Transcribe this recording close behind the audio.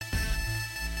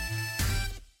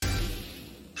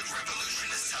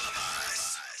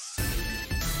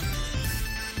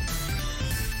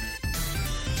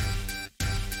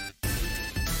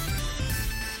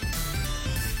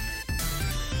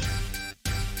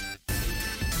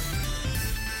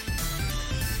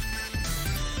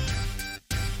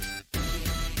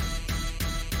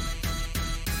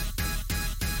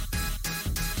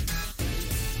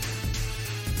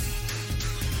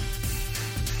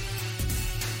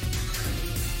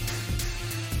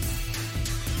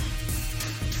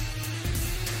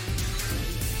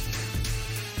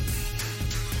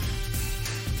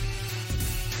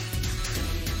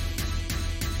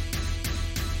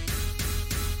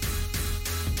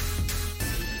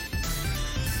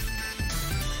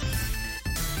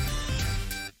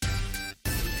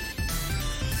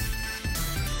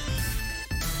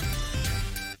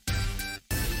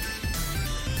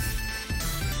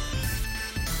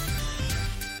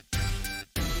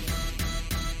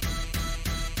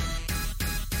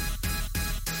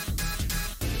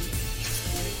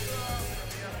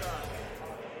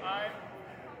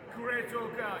長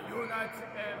官ユナイテッド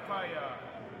エンパイア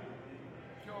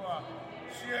今日は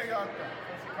試合があったそ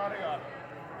して彼が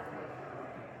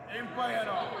エンパイア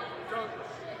の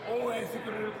応援して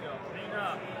くれるってよみん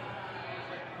な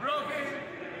ブローキン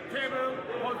テーブル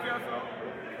ポッドキャスト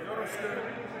よろしく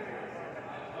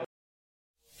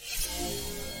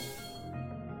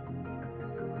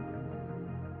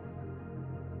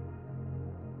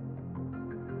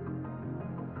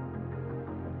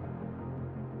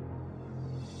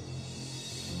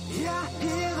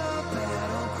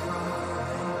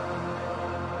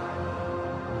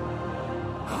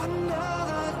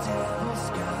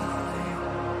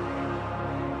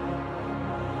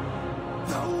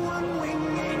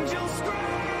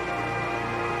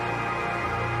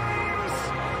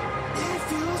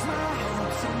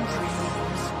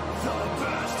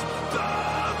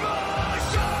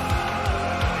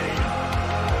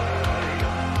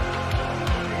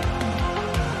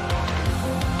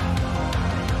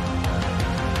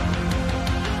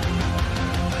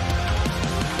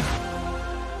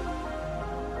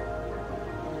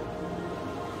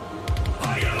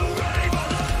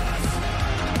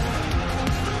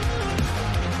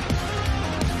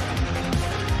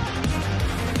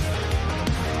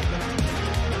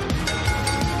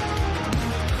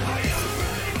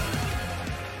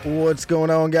What's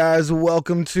going on, guys?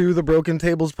 Welcome to the Broken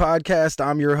Tables podcast.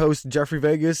 I'm your host, Jeffrey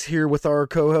Vegas, here with our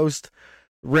co-host,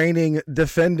 reigning,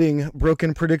 defending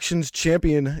Broken Predictions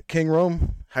champion, King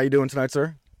Rome. How you doing tonight,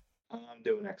 sir? I'm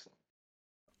doing excellent.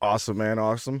 Awesome, man.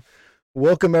 Awesome.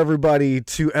 Welcome, everybody,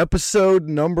 to episode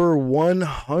number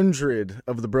 100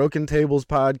 of the Broken Tables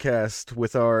podcast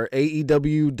with our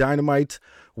AEW Dynamite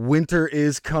Winter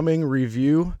is Coming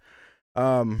review.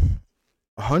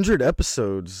 100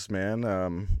 episodes, man.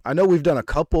 I know we've done a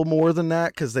couple more than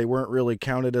that because they weren't really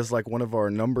counted as like one of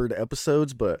our numbered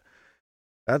episodes, but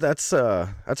that's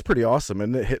pretty awesome,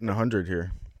 isn't it? Hitting 100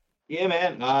 here. Yeah,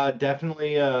 man.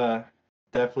 Definitely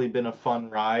been a fun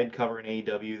ride covering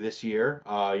AEW this year.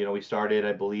 We started,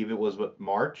 I believe it was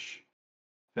March,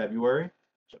 February.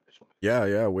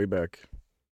 Yeah, way back.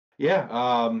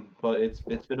 Yeah, but it's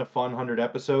been a fun 100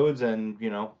 episodes, and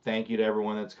thank you to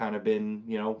everyone that's kind of been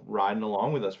riding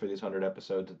along with us for these 100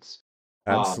 episodes. It's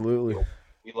absolutely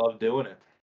we love doing it.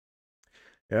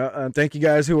 Yeah, and thank you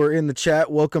guys who are in the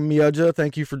chat. Welcome, Miyaja.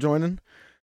 Thank you for joining.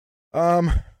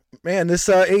 Man, this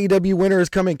AEW winter is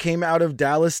coming. Came out of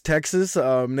Dallas, Texas.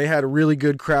 They had a really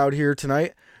good crowd here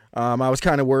tonight. I was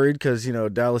kind of worried because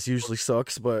Dallas usually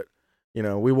sucks, but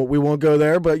we won't go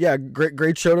there. But yeah,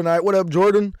 great show tonight. What up,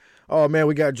 Jordan? Oh, man,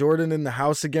 we got Jordan in the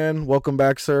house again. Welcome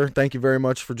back, sir. Thank you very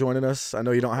much for joining us. I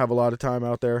know you don't have a lot of time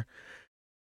out there.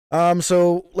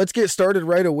 So let's get started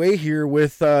right away here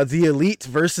with the Elite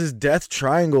versus Death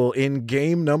Triangle in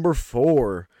game number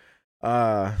 4.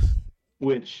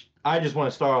 Which I just want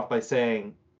to start off by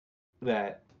saying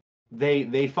that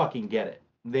they fucking get it.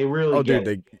 They really get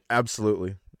it. They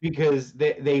absolutely. Because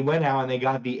they went out and they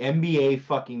got the NBA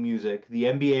fucking music, the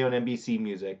NBA on NBC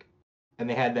music, and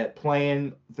they had that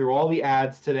playing through all the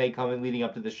ads today leading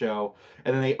up to the show,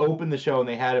 and then they opened the show and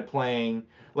they had it playing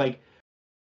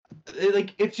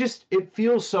it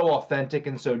feels so authentic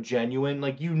and so genuine.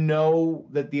 Like,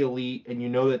 that the Elite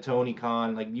and that Tony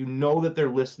Khan, that they're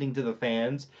listening to the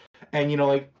fans, and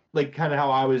kind of how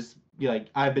I was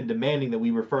I've been demanding that we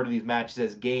refer to these matches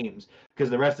as games because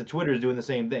the rest of Twitter is doing the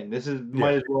same thing. This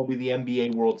might as well be the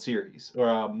NBA World Series or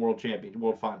World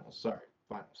Finals.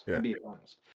 Yeah. NBA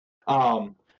Finals.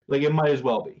 It might as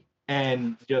well be.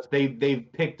 And just they've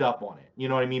picked up on it. You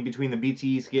know what I mean? Between the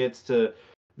BTE skits to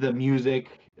the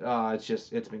music,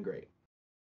 it's been great.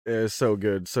 It's so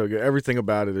good. Everything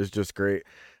about it is just great.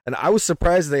 And I was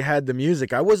surprised they had the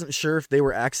music. I wasn't sure if they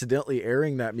were accidentally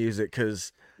airing that music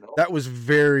because that was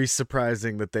very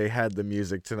surprising that they had the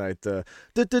music tonight. You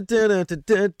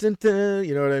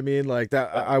know what I mean? Like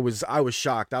that, I was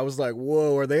shocked. I was like,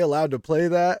 whoa, are they allowed to play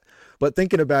that? But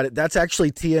thinking about it, that's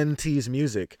actually TNT's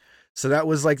music. So that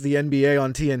was like the NBA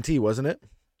on TNT, wasn't it?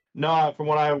 No, from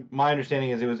what my understanding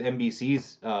is it was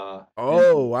NBC's.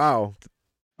 NBC. Wow.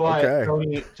 But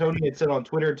okay. Tony had said on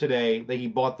Twitter today that he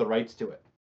bought the rights to it.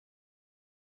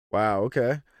 Wow,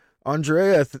 okay.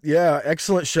 Andrea,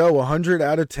 excellent show, 100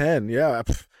 out of 10. Yeah,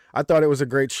 I thought it was a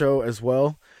great show as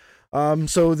well.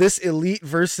 So this Elite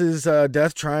versus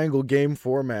Death Triangle game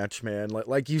 4 match, man,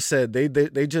 like you said, they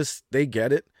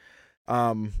get it.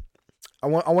 I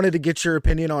wanted to get your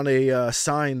opinion on a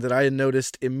sign that I had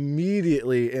noticed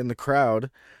immediately in the crowd.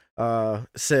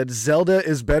 Said Zelda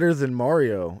is better than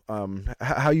Mario.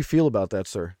 How you feel about that,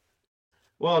 sir?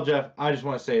 Well, Jeff, I just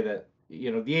want to say that the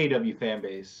AEW fan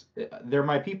base, they're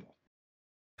my people,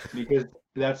 because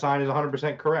that sign is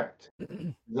 100% correct.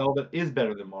 Zelda is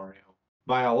better than Mario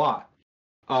by a lot.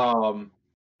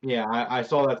 Yeah, I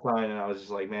saw that sign and I was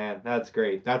just like, man, that's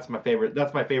great. That's my favorite.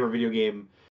 That's my favorite video game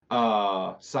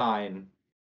sign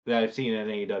that I've seen in an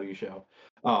AEW show.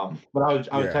 But I was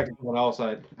Yeah. texting someone else.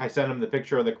 I sent him the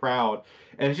picture of the crowd,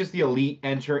 and it's just the elite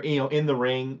enter, in the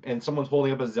ring, and someone's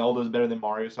holding up a Zelda's better than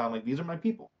Mario sign. Like, these are my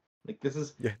people. Like, this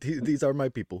is Yeah, these are my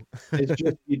people. it's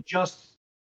just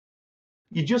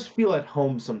you just feel at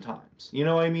home sometimes. You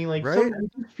know what I mean? Like Right? sometimes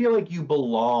you feel like you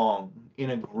belong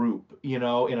in a group, in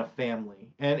a family.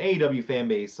 And AEW fan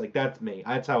base, like that's me.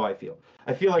 That's how I feel.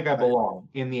 I feel like I I belong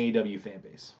in the AEW fan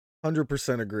base.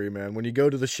 100% agree, man. When you go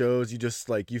to the shows, you just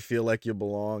like you feel like you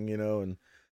belong, and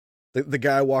the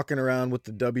guy walking around with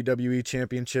the WWE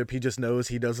championship, he just knows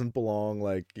he doesn't belong.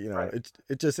 Like, Right.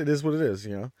 it is what it is,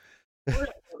 We're gonna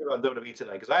talk about WWE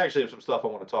tonight because I actually have some stuff I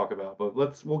want to talk about, but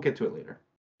we'll get to it later.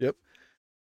 Yep.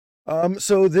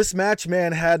 So this match,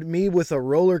 man, had me with a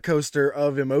roller coaster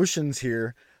of emotions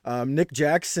here. Nick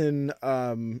Jackson,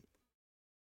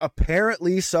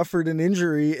 apparently suffered an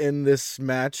injury in this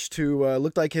match to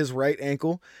looked like his right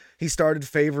ankle. He started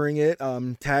favoring it,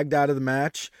 tagged out of the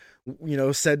match,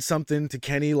 said something to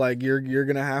Kenny like you're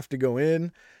gonna have to go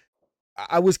in.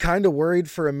 I was kind of worried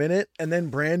for a minute, and then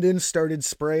Brandon started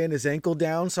spraying his ankle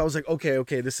down. So I was like,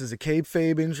 okay, this is a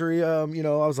kayfabe injury. I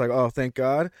was like, oh, thank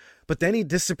God. But then he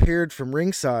disappeared from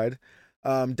ringside.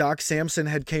 Doc Samson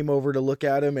had came over to look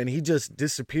at him, and he just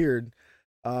disappeared.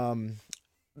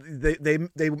 They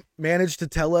managed to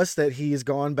tell us that he's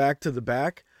gone back to the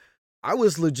back. I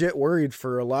was legit worried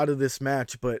for a lot of this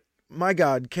match, but my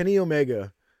God, Kenny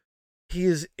Omega, he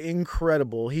is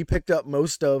incredible. He picked up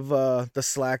most of the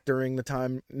slack during the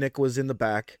time Nick was in the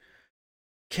back.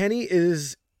 Kenny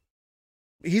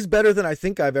he's better than I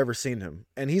think I've ever seen him.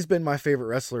 And he's been my favorite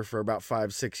wrestler for about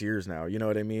 5-6 years now. You know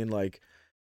what I mean? Like,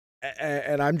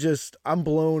 and I'm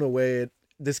blown away at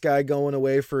this guy going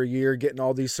away for a year, getting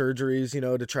all these surgeries,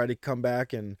 to try to come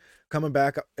back, and coming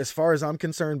back, as far as I'm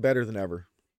concerned, better than ever.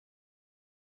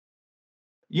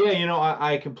 Yeah,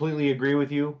 I completely agree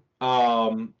with you.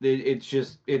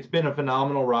 It's been a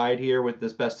phenomenal ride here with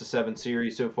this best of 7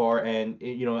 series so far, and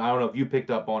I don't know if you picked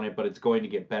up on it, but it's going to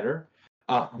get better.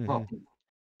 Mm-hmm.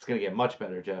 It's going to get much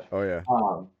better, Jeff. Oh yeah.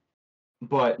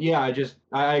 But yeah,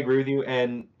 I agree with you,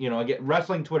 and again,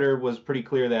 wrestling Twitter was pretty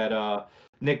clear that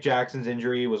Nick Jackson's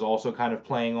injury was also kind of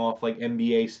playing off like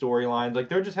NBA storylines. Like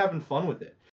they're just having fun with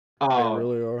it. They Uh,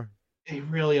 really are. they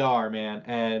really are, man.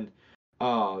 And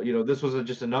this was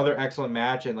just another excellent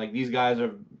match, and like these guys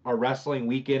are wrestling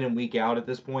week in and week out at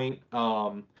this point,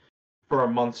 for a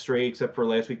month straight, except for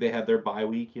last week they had their bye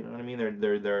week. You know what I mean?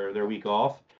 Their week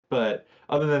off. But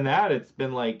other than that, it's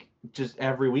been like just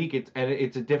every week.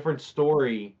 It's a different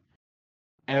story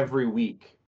every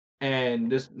week.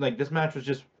 And this match was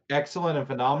just excellent and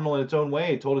phenomenal in its own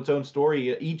way. It told its own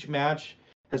story. Each match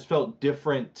has felt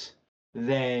different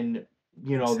than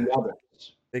the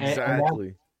others.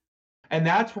 Exactly. And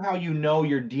that's how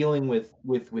you're dealing with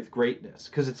greatness,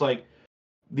 because it's like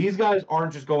these guys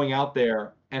aren't just going out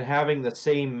there and having the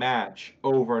same match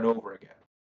over and over again.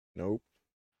 Nope.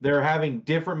 They're having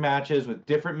different matches with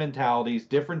different mentalities,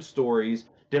 different stories,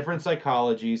 different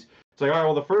psychologies. It's like, all right,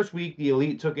 well, the first week the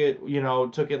Elite took it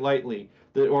lightly.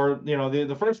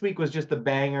 The first week was just the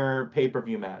banger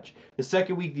pay-per-view match. The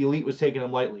second week the Elite was taking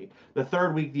them lightly. The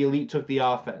third week the Elite took the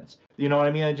offense. You know what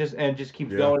I mean? And just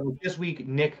keeps going. This week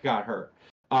Nick got hurt.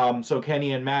 So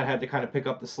Kenny and Matt had to kind of pick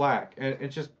up the slack. And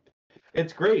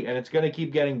it's great, and it's going to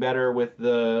keep getting better with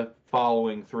the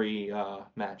following 3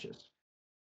 matches.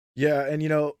 Yeah, and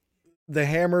the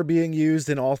hammer being used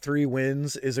in all 3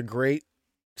 wins is a great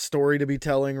story to be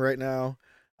telling right now.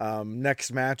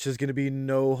 Next match is going to be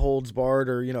no holds barred,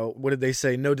 or what did they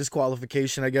say? No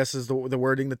disqualification, I guess is the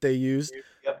wording that they used.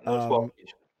 Yep, no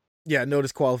disqualification. Yeah, no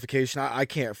disqualification. I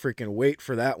can't freaking wait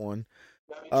for that one.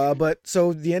 But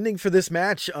so the ending for this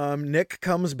match, Nick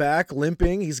comes back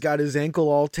limping. He's got his ankle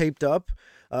all taped up.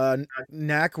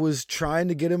 Knack was trying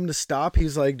to get him to stop.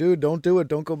 He's like, dude, don't do it.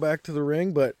 Don't go back to the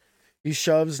ring. But he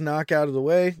shoves Knack out of the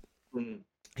way. Mm-hmm.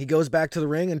 He goes back to the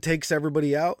ring and takes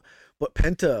everybody out. But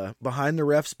Penta, behind the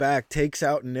ref's back, takes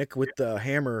out Nick with the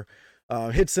hammer.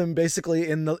 Hits him basically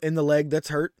in the leg that's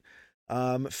hurt.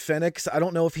 Phoenix, I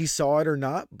don't know if he saw it or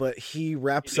not, but he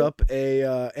wraps up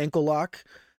a ankle lock.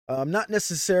 Not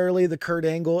necessarily the Kurt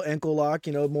Angle ankle lock,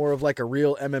 more of like a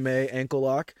real MMA ankle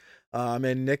lock.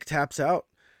 And Nick taps out.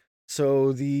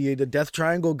 So the Death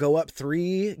Triangle go up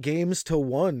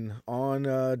 3-1 on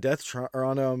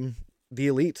the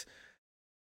Elite.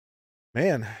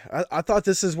 Man, I thought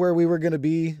this is where we were going to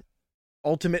be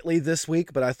ultimately this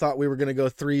week, but I thought we were going to go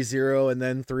 3-0 and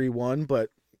then 3-1, but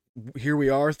here we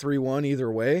are 3-1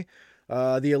 either way.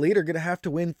 The Elite are going to have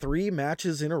to win 3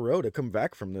 matches in a row to come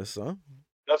back from this, huh?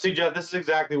 Now, see, Jeff, this is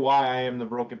exactly why I am the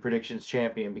Broken Predictions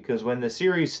champion, because when the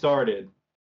series started,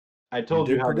 I told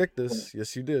you did how predict this.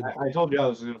 Yes, you did. I told you how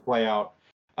this was going to play out.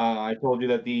 I told you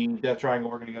that the Death Triangle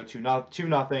were going to go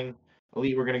 2-0.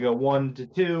 Elite were going to go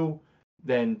 1-2,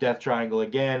 then Death Triangle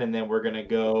again, and then we're going to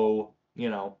go,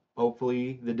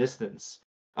 hopefully the distance,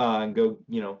 and go,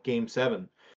 Game 7.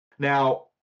 Now,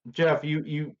 Jeff,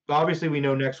 you obviously we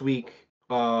know next week,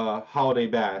 Holiday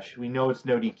Bash. We know it's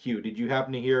no DQ. Did you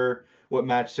happen to hear what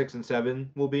match 6 and 7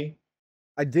 will be?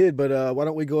 I did, but why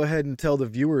don't we go ahead and tell the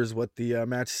viewers what the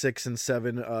match 6 and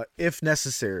 7, if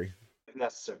necessary. If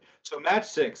necessary. So match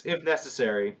 6, if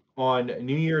necessary, on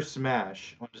New Year's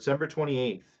Smash on December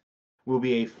 28th will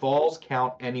be a Falls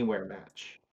Count Anywhere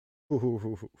match.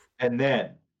 And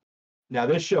then, now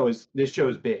this show is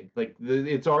big. Like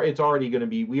it's already going to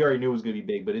be. We already knew it was going to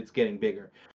be big, but it's getting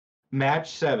bigger.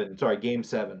 Game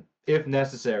 7, if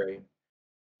necessary,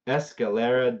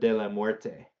 Escalera de la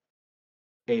Muerte,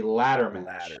 a ladder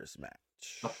match. Ladders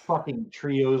match. A fucking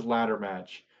trios ladder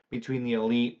match between the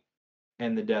Elite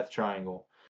and the Death Triangle.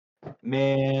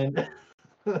 Man.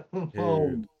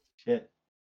 Oh, shit.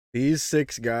 These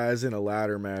 6 guys in a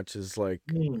ladder match is like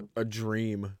a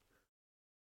dream.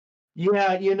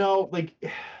 Yeah, like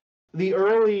the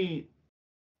early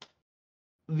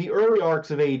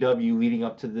arcs of AEW leading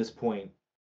up to this point,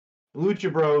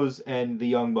 Lucha Bros and the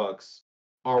Young Bucks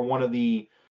are one of the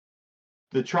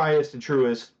triest and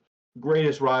truest,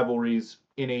 greatest rivalries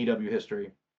in AEW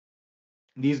history.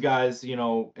 These guys,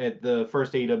 at the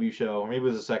first AEW show, or maybe it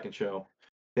was the second show,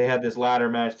 they had this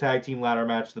tag team ladder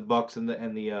match, the Bucks and the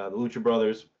Lucha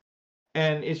Brothers,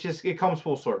 and it comes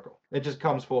full circle. It just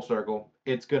comes full circle.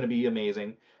 It's going to be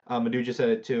amazing. Madu just said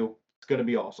it too. It's going to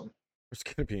be awesome. It's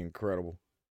going to be incredible.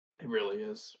 It really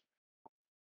is.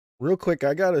 Real quick,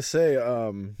 I gotta say,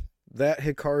 that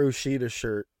Hikaru Shida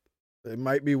shirt, it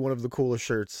might be one of the coolest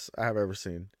shirts I have ever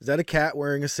seen. Is that a cat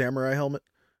wearing a samurai helmet?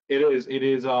 It is.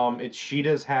 It's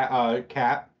Shida's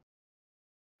cat.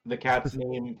 The cat's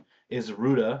name is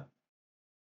Ruda,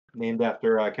 named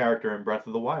after a character in Breath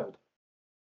of the Wild.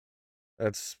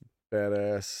 That's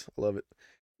badass. Love it.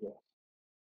 Yeah.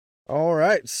 All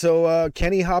right. So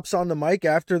Kenny hops on the mic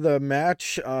after the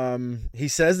match. He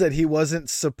says that he wasn't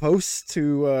supposed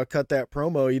to cut that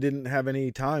promo. He didn't have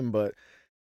any time, but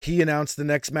he announced the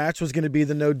next match was going to be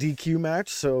the no DQ match.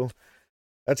 So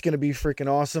that's going to be freaking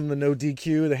awesome. The no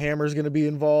DQ, the Hammer's going to be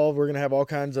involved. We're going to have all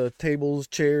kinds of tables,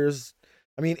 chairs.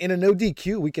 I mean, in a no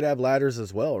DQ, we could have ladders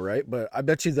as well, right? But I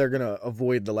bet you they're going to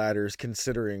avoid the ladders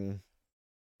considering,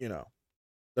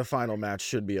 the final match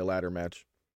should be a ladder match.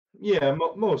 Yeah,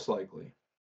 most likely.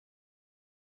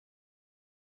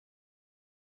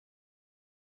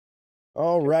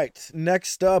 All right.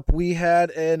 Next up, we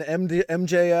had an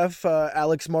MJF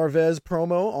Alex Marvez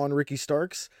promo on Ricky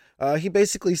Starks. He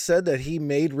basically said that he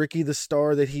made Ricky the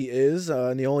star that he is,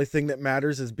 and the only thing that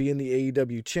matters is being the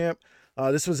AEW champ.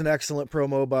 This was an excellent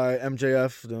promo by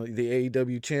MJF, the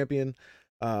AEW champion.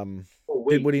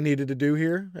 Did what he needed to do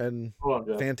here, and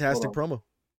fantastic promo.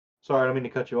 Sorry, I don't mean to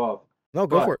cut you off. No,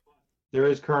 go for it. There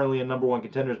is currently a number 1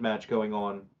 contenders match going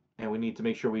on, and we need to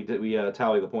make sure we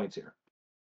tally the points here.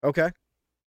 Okay.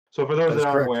 So for those that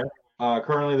aren't aware,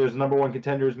 currently there's a number 1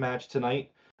 contenders match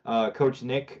tonight. Coach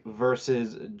Nick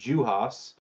versus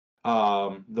Juhas.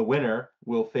 The winner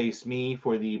will face me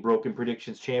for the Broken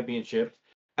Predictions Championship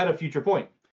at a future point.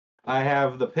 I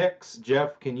have the picks.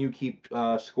 Jeff, can you keep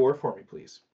score for me,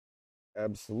 please?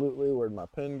 Absolutely. Where'd my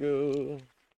pen go?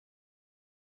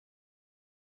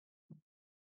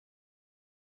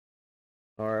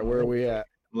 All right, where are we at?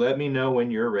 Let me know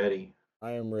when you're ready.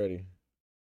 I am ready.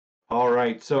 All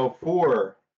right, so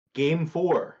for Game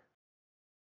 4,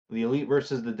 the Elite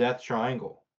versus the Death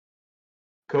Triangle,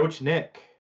 Coach Nick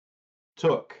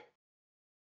took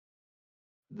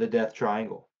the Death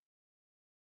Triangle.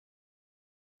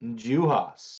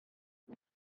 Juhas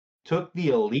took the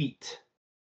Elite.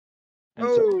 And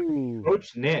so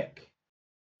Coach Nick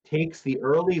takes the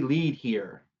early lead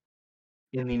here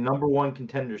in the number 1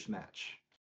 contenders match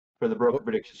for the Broken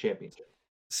Predictions Championship.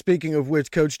 Speaking of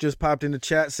which, Coach just popped in the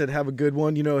chat, said have a good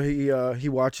one. He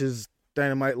watches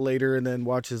Dynamite later and then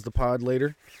watches the pod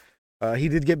later. He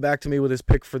did get back to me with his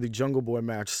pick for the Jungle Boy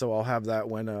match, so I'll have that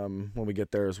when we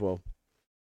get there as well.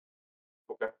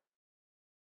 Okay.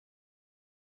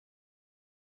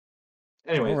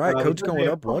 Anyways, all right, Coach going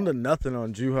up 1-0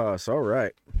 on Juhas. All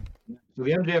right. So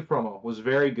the MJF promo was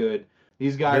very good.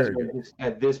 These guys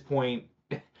at this point,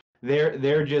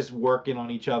 they're just working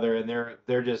on each other, and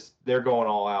they're going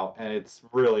all out, and it's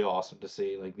really awesome to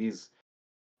see. Like these,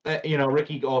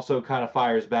 Ricky also kind of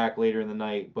fires back later in the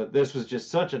night, but this was just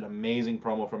such an amazing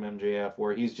promo from MJF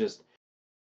where he's just,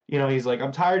 he's like,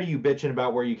 I'm tired of you bitching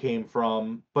about where you came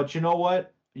from, but you know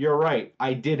what? You're right.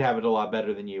 I did have it a lot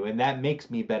better than you, and that makes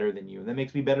me better than you, and that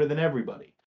makes me better than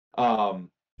everybody.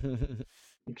 It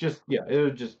was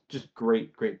just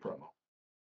great promo.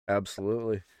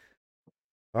 Absolutely.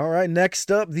 All right,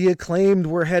 next up, the Acclaimed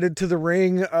were headed to the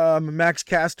ring. Max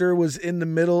Caster was in the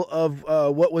middle of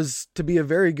what was to be a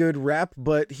very good rap,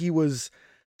 but he was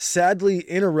sadly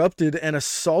interrupted and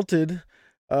assaulted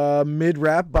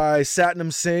mid-rap by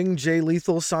Satnam Singh, Jay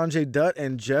Lethal, Sanjay Dutt,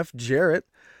 and Jeff Jarrett.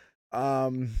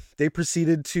 They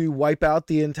proceeded to wipe out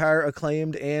the entire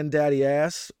Acclaimed and Daddy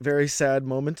Ass. Very sad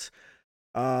moment.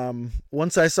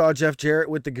 Once I saw Jeff Jarrett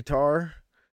with the guitar,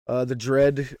 the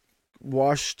dread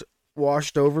washed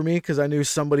over me because I knew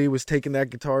somebody was taking that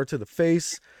guitar to the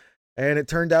face, and it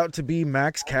turned out to be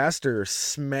Max Caster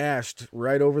smashed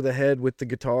right over the head with the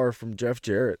guitar from Jeff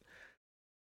Jarrett.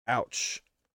 Ouch.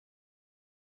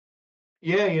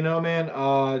 Yeah,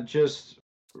 man, just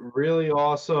really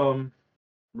awesome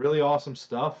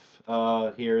stuff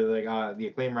here. Like the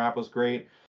Acclaim rap was great.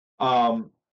 I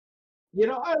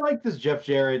like this Jeff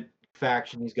Jarrett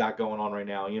faction he's got going on right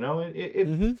now.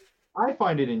 I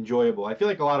find it enjoyable. I feel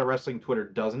like a lot of wrestling Twitter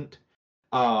doesn't.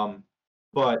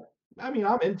 But I mean,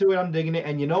 I'm into it. I'm digging it.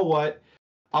 And you know what?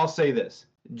 I'll say this: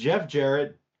 Jeff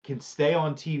Jarrett can stay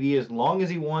on TV as long as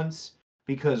he wants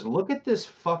because look at this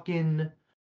fucking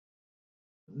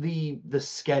the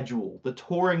schedule, the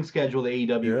touring schedule that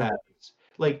AEW has.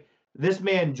 Like this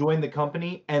man joined the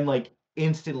company and like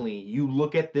instantly you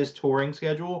look at this touring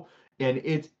schedule and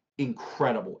it's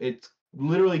incredible. It's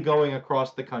literally going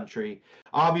across the country.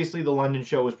 Obviously the London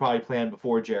show was probably planned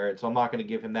before Jarrett, so I'm not going to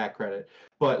give him that credit.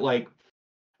 But like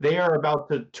they are about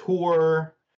to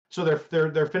tour, so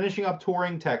they're finishing up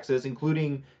touring Texas,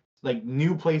 including like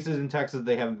new places in Texas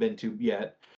they haven't been to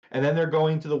yet. And then they're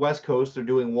going to the West Coast. They're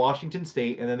doing Washington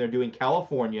State, and then they're doing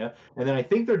California, and then I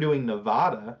think they're doing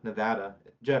Nevada.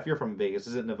 Jeff, you're from Vegas.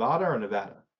 Is it Nevada or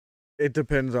Nevada? It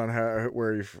depends on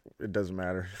where you. It doesn't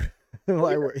matter.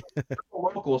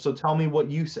 Local. So tell me what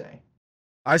you say.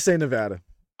 I say Nevada.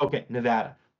 Okay,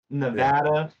 Nevada.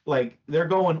 Yeah. Like they're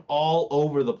going all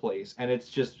over the place, and it's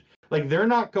just like they're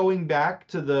not going back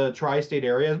to the tri-state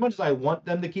area as much as I want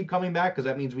them to keep coming back because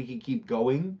that means we can keep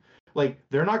going. Like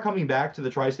they're not coming back to the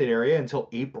tri-state area until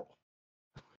April.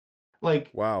 Like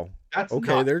wow, that's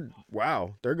okay. They're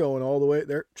going all the way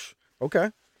there.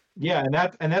 Okay. Yeah, and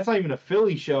that's not even a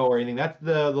Philly show or anything. That's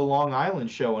the Long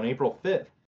Island show on April 5th.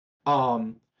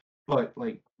 But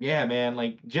like, yeah, man,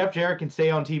 like Jeff Jarrett can stay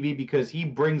on TV because he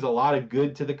brings a lot of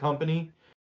good to the company,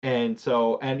 and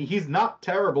he's not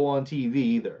terrible on TV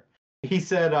either. He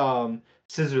said,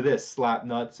 "Scissor this, slap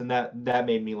nuts," and that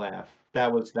made me laugh.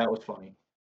 That was funny.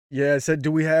 Yeah, I said,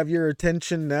 "Do we have your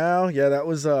attention now?" Yeah, that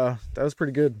was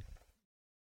pretty good.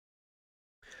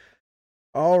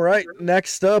 All right,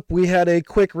 next up, we had a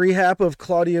quick recap of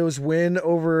Claudio's win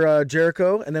over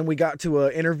Jericho, and then we got to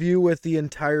an interview with the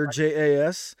entire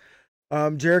JAS.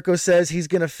 Jericho says he's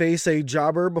going to face a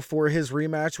jobber before his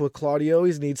rematch with Claudio.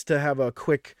 He needs to have a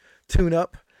quick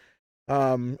tune-up.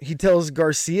 He tells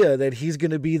Garcia that he's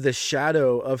going to be the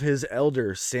shadow of his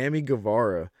elder, Sammy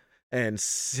Guevara. And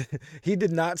he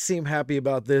did not seem happy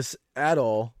about this at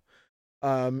all.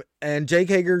 And Jake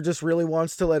Hager just really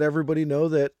wants to let everybody know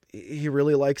that he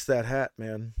really likes that hat,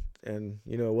 man. And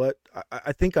you know what?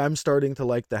 I think I'm starting to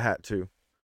like the hat too.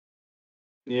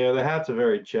 Yeah, the hat's a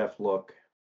very Jeff look.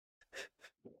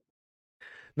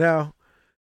 Now,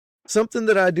 something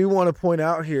that I do want to point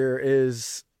out here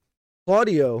is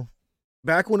Claudio,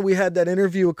 back when we had that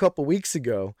interview a couple weeks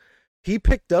ago, he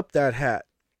picked up that hat,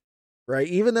 right?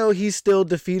 Even though he still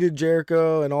defeated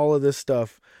Jericho and all of this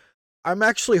stuff, I'm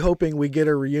actually hoping we get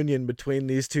a reunion between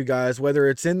these two guys, whether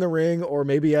it's in the ring or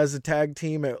maybe as a tag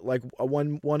team at like a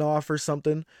one-off or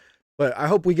something. But I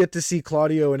hope we get to see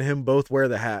Claudio and him both wear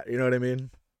the hat. You know what I mean?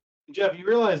 Jeff, you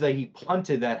realize that he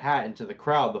punted that hat into the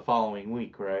crowd the following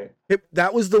week, right?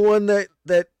 That was the one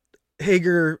that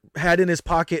Hager had in his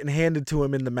pocket and handed to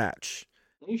him in the match.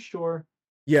 Are you sure?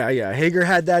 Yeah. Hager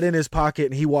had that in his pocket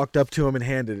and he walked up to him and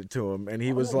handed it to him. And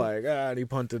he was like, and he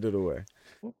punted it away.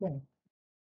 Okay.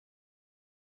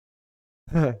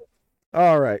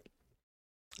 All right.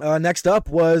 Next up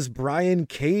was Brian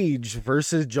Cage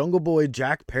versus Jungle Boy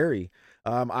Jack Perry.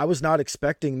 I was not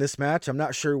expecting this match. I'm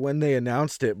not sure when they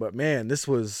announced it, but man, this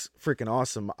was freaking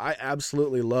awesome. I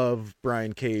absolutely love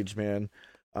Brian Cage, man.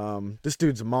 This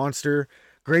dude's a monster.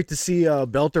 Great to see a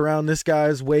belt around this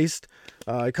guy's waist.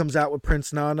 He comes out with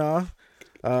Prince Nana.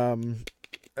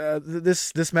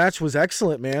 This match was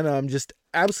excellent, man. Just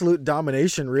absolute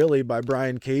domination, really, by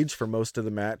Brian Cage for most of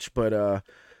the match. But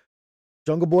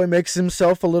Jungle Boy makes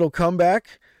himself a little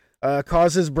comeback,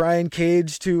 causes Brian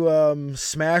Cage to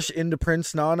smash into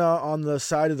Prince Nana on the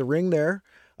side of the ring there.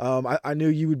 I knew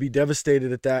you would be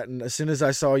devastated at that, and as soon as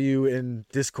I saw you in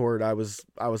Discord, I was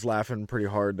laughing pretty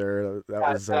hard there.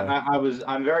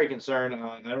 I'm very concerned.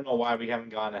 I don't know why we haven't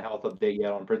gotten a health update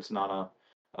yet on Prince Nana.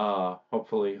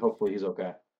 Hopefully he's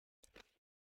okay.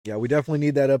 Yeah, we definitely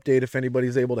need that update if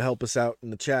anybody's able to help us out in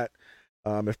the chat.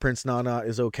 If Prince Nana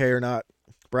is okay or not.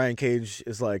 Brian Cage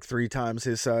is like 3 times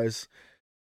his size.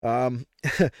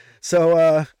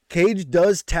 So Cage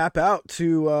does tap out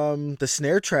to the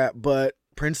snare trap, but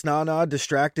Prince Nana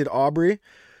distracted Aubrey.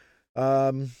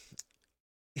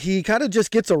 He kind of just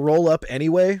gets a roll up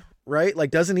anyway, right? Like,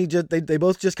 doesn't he just, they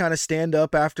both just kind of stand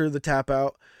up after the tap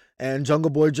out, and Jungle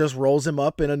Boy just rolls him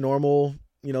up in a normal,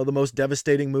 the most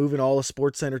devastating move in all of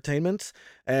sports entertainment,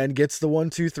 and gets the 1,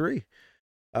 2, 3.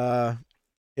 I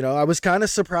was kind of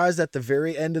surprised at the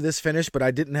very end of this finish, but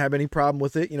I didn't have any problem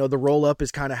with it. The roll up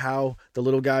is kind of how the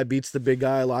little guy beats the big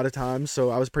guy a lot of times. So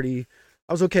I was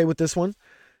okay with this one.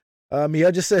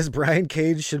 Mia just says Brian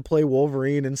Cage should play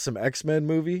Wolverine in some X-Men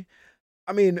movie.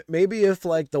 I mean, maybe if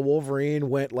like the Wolverine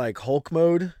went like Hulk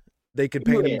mode, they could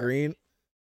paint him green.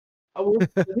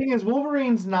 The thing is,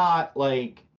 Wolverine's not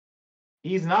like,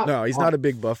 he's not. No, he's not a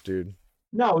big buff dude.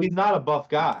 No, he's not a buff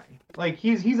guy. Like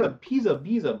he's a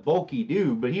bulky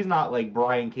dude, but he's not like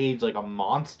Brian Cage, like a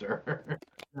monster.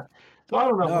 So I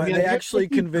don't know. No, they actually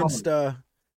convinced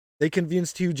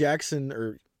Hugh Jackson,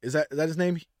 or is that his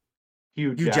name?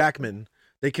 Hugh Jackman.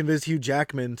 They convinced Hugh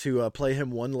Jackman to play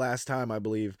him one last time, I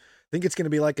believe. I think it's going to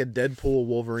be like a Deadpool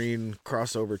Wolverine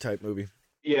crossover type movie.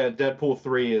 Yeah, Deadpool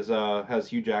 3 has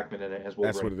Hugh Jackman in it as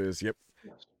Wolverine. That's what it is. Yep.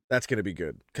 Yes. That's going to be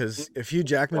good, because if Hugh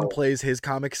Jackman plays his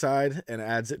comic side and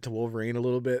adds it to Wolverine a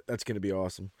little bit, that's going to be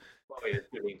awesome. Oh, yeah, it's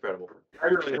going to be incredible. I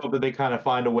really hope that they kind of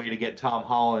find a way to get Tom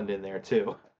Holland in there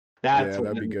too.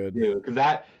 That'd be good. Because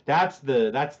that's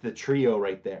the trio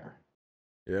right there.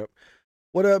 Yep.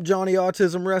 What up, Johnny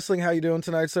Autism Wrestling? How you doing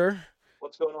tonight, sir?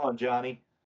 What's going on, Johnny?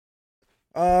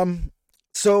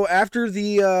 So after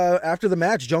the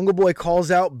match, Jungle Boy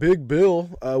calls out Big Bill,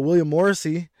 William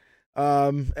Morrissey,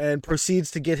 and proceeds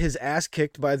to get his ass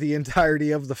kicked by the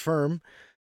entirety of the firm.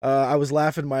 I was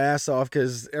laughing my ass off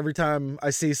because every time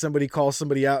I see somebody call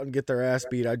somebody out and get their ass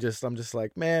beat, I'm just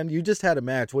like, man, you just had a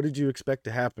match. What did you expect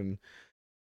to happen?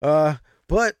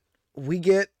 But we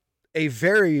get a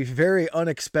very, very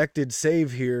unexpected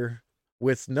save here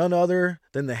with none other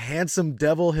than the handsome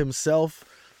devil himself,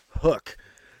 Hook.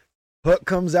 Hook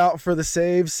comes out for the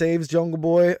save, saves Jungle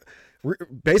Boy,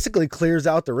 basically clears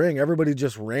out the ring. Everybody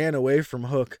just ran away from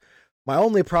Hook. My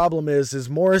only problem is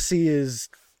Morrissey is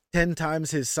 10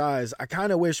 times his size. I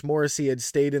kind of wish Morrissey had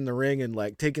stayed in the ring and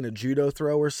like taken a judo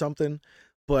throw or something,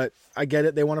 but I get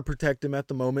it. They want to protect him at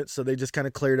the moment, so they just kind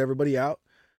of cleared everybody out.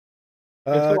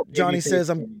 Johnny says,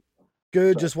 I'm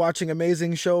good. Just watching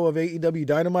amazing show of AEW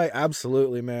Dynamite.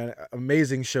 Absolutely, man.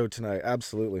 Amazing show tonight.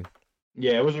 Absolutely.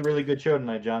 Yeah, it was a really good show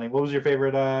tonight, Johnny. What was your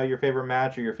favorite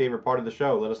match or your favorite part of the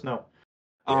show? Let us know.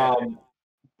 Yeah.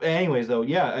 Anyways, though,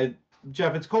 yeah,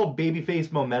 Jeff, it's called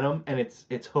Babyface Momentum, and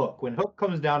it's Hook. When Hook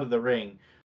comes down to the ring,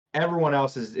 everyone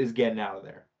else is getting out of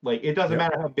there. Like, it doesn't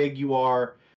matter how big you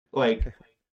are. Like,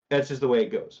 that's just the way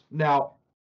it goes. Now,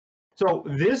 so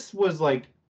this was like,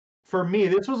 for me,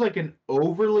 this was like an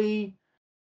overly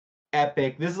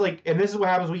epic. This is what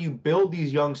happens when you build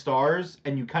these young stars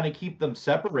and you kind of keep them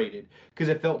separated, because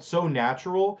it felt so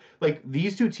natural. Like,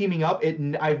 these two teaming up,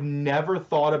 I've never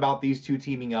thought about these two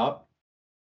teaming up,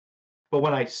 but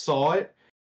when I saw it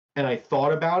and I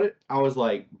thought about it, I was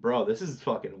like, bro, this is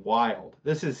fucking wild.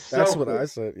 This is so That's what cool. I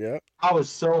said. Yeah, I was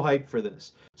so hyped for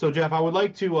this. So Jeff, I would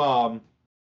like to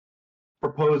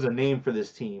propose a name for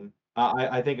this team.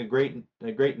 I think a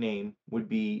great name would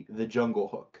be the Jungle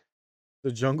Hook.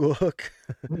 The Jungle Hook.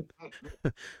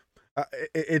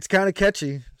 It's kind of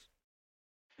catchy.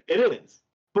 It is.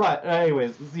 But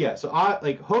anyways, yeah, so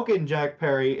Hook and Jack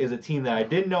Perry is a team that I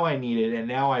didn't know I needed, and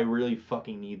now I really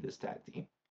fucking need this tag team.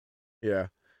 Yeah.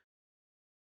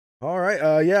 All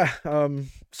right. Yeah.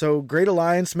 So great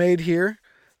alliance made here.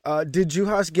 Did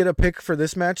Juhas get a pick for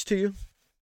this match to you?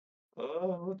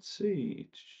 Let's see.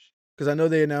 Because I know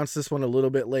they announced this one a little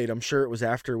bit late. I'm sure it was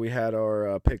after we had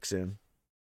our picks in.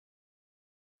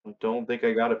 I don't think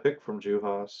I got a pick from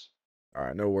Juhas. All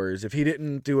right, no worries. If he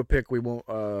didn't do a pick, we won't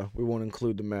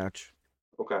include the match.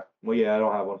 Okay. Well, yeah, I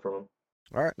don't have one from him.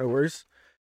 All right, no worries.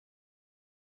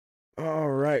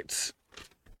 All right.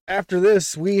 After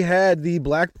this, we had the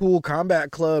Blackpool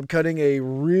Combat Club cutting a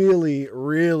really,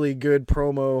 really good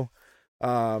promo.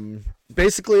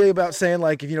 Basically about saying,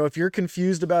 like, if you're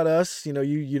confused about us,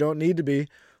 you don't need to be.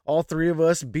 All three of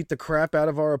us beat the crap out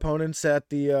of our opponents at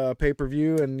the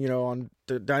pay-per-view and, on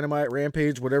the Dynamite,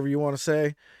 Rampage, whatever you want to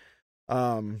say.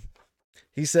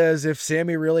 He says if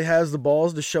Sammy really has the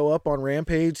balls to show up on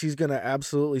Rampage, he's going to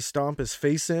absolutely stomp his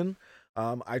face in.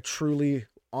 I truly,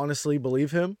 honestly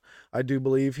believe him. I do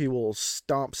believe he will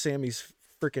stomp Sammy's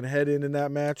freaking head in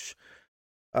that match.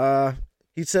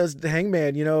 He says, the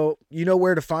Hangman, you know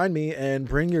where to find me, and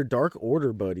bring your Dark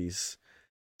Order buddies.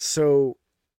 So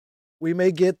we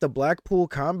may get the Blackpool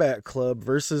Combat Club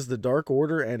versus the Dark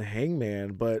Order and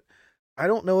Hangman, but I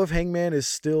don't know if Hangman is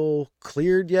still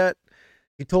cleared yet.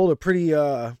 He told a pretty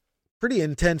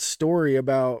intense story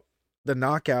about the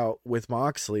knockout with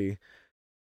Moxley.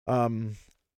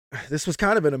 This was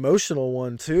kind of an emotional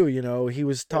one too. He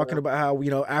was talking about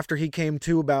how, after he came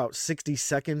to about 60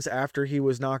 seconds after he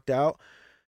was knocked out,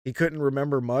 he couldn't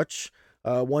remember much.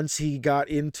 Once he got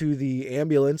into the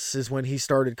ambulance is when he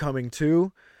started coming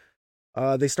to.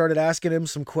 They started asking him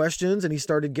some questions and he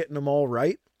started getting them all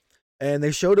right. And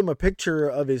they showed him a picture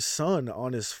of his son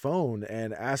on his phone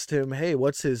and asked him, hey,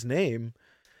 what's his name?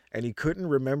 And he couldn't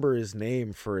remember his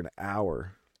name for an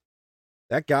hour.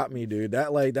 That got me, dude.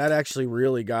 That actually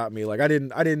really got me. Like, I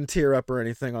didn't tear up or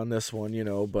anything on this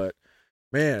one, but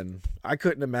man, I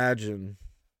couldn't imagine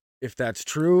if that's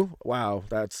true. Wow.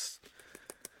 That's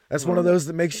one of those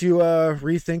that makes you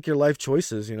rethink your life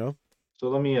choices, So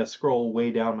let me scroll way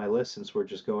down my list since we're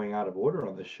just going out of order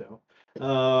on this show.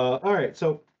 All right,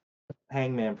 so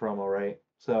Hangman promo, right?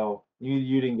 So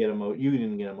you didn't get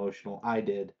emotional. I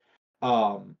did.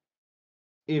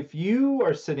 If you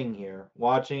are sitting here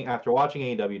after watching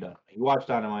AEW Dynamite, you watch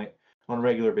Dynamite on a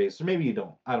regular basis, or maybe you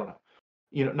don't. I don't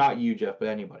know. Not you, Jeff, but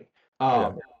anybody.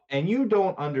 And you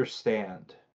don't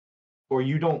understand, or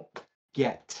you don't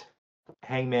get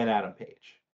Hangman Adam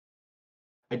Page.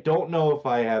 I don't know if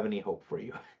I have any hope for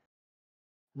you.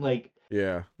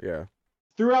 Yeah.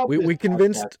 Throughout we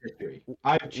convinced history,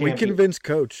 we convinced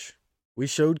Coach. We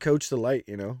showed Coach the light,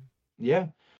 Yeah.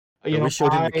 We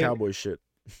showed him the cowboy shit.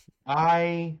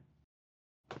 I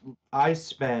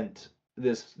spent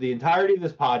the entirety of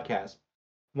this podcast.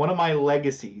 One of my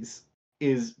legacies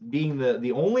is being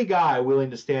the only guy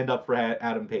willing to stand up for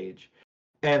Adam Page.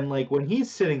 And when he's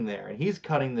sitting there and he's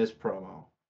cutting this promo,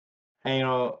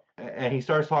 and and he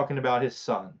starts talking about his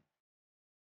son.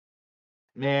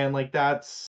 Man,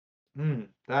 that's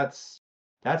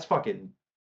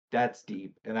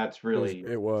deep, and that's really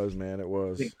it was, man. It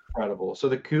was incredible. So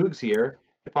the Cougs here,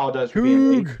 I apologize for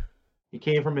being late. He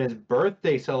came from his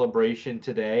birthday celebration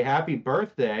today. Happy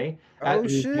birthday. Oh,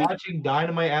 He was watching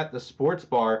Dynamite at the sports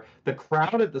bar. The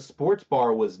crowd at the sports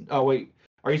bar was... Oh, wait.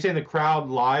 Are you saying the crowd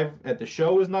live at the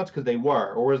show was nuts? Because they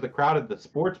were. Or was the crowd at the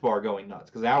sports bar going nuts?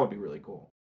 Because that would be really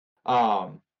cool.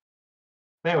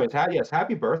 Anyways,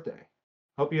 happy birthday.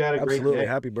 Hope you had a great day. Absolutely.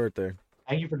 Happy birthday.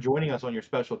 Thank you for joining us on your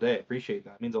special day. Appreciate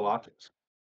that. It means a lot to us.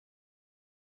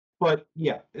 But,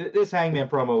 yeah, this Hangman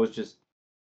promo was just...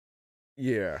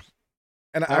 Yeah.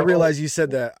 And I realize you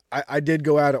said that. I did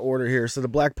go out of order here. So the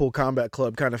Blackpool Combat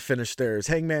Club kind of finished theirs.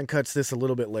 Hangman cuts this a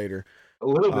little bit later. A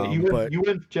little bit. You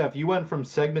went, Jeff, you went from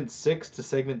segment 6 to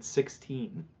segment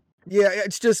 16. Yeah,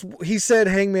 it's just, he said,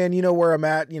 Hangman, you know where I'm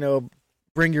at,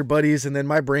 bring your buddies. And then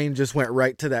my brain just went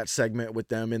right to that segment with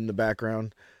them in the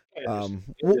background.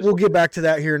 We'll get back to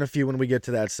that here in a few when we get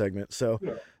to that segment. So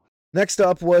next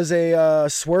up was a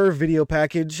Swerve video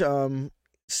package.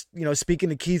 Speaking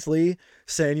to Keith Lee,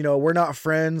 saying, we're not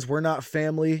friends, we're not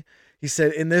family. He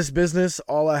said, in this business,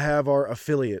 all I have are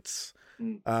affiliates.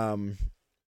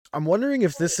 I'm wondering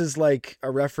if this is like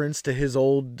a reference to his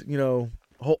old,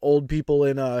 old people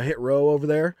in Hit Row over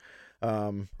there.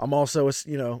 I'm also,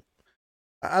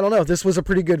 I don't know. This was a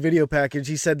pretty good video package.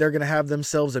 He said they're going to have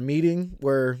themselves a meeting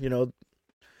where,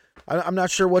 I'm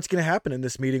not sure what's going to happen in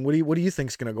this meeting. What do you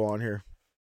think's going to go on here?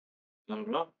 I don't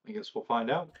know. I guess we'll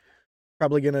find out.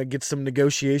 Probably going to get some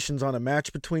negotiations on a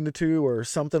match between the two or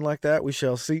something like that. We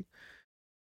shall see.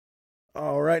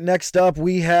 All right. Next up,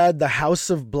 we had the House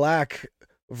of Black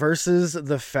versus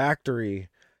the Factory.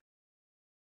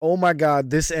 Oh my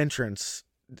God, this entrance.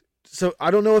 So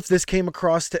I don't know if this came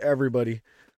across to everybody,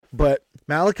 but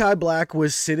Malachi Black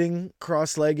was sitting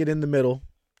cross-legged in the middle.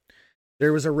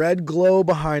 There was a red glow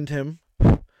behind him.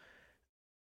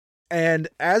 And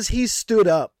as he stood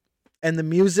up and the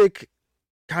music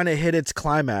kind of hit its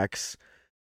climax,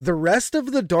 the rest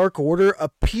of the Dark Order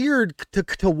appeared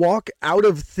to walk out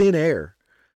of thin air.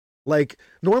 Like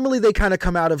normally they kind of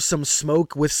come out of some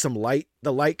smoke with some light.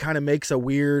 The light kind of makes a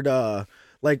weird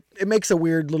like it makes a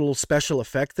weird little special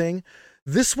effect thing.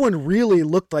 This one really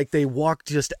looked like they walked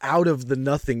just out of the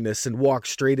nothingness and walked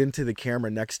straight into the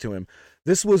camera next to him.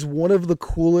 This was one of the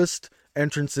coolest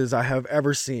entrances I have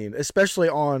ever seen, especially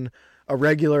on a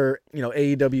regular,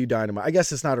 AEW Dynamite. I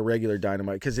guess it's not a regular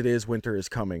Dynamite because it is Winter is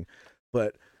Coming,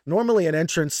 but normally an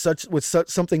entrance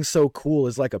something so cool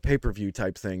is like a pay-per-view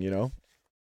type thing,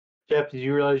 Jeff, did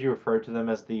you realize you referred to them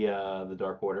as the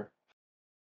Dark Order?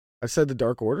 I said the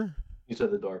Dark Order? You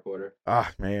said the Dark Order.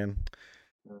 Ah, man.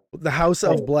 The House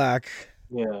of Black.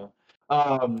 Yeah.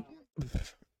 But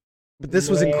this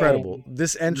was incredible.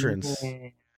 This entrance.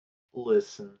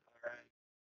 Listen.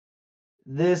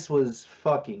 This was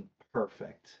fucking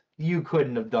perfect. You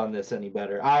couldn't have done this any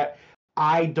better.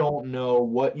 I don't know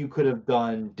what you could have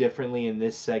done differently in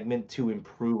this segment to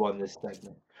improve on this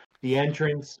segment. The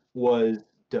entrance was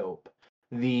dope.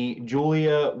 The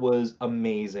Julia was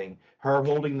amazing. Her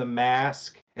holding the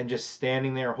mask and just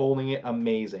standing there holding it,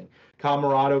 amazing.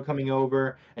 Camarado coming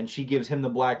over and she gives him the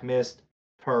black mist,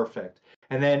 perfect.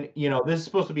 And then, this is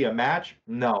supposed to be a match?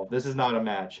 No, this is not a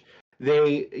match.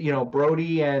 They,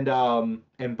 Brody and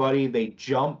Buddy, they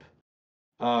jump.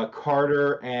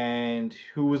 Carter and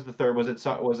who was the third? Was it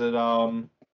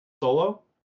Solo?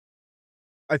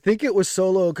 I think it was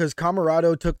Solo because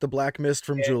Camarado took the black mist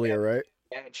from Julia, right?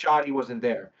 And Shoddy wasn't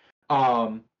there.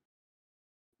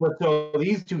 But so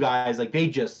these two guys, like, they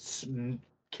just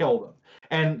killed them.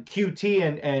 And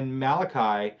QT and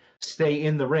Malachi stay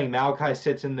in the ring. Malachi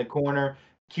sits in the corner.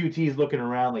 QT's looking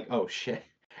around like, oh shit.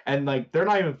 And like they're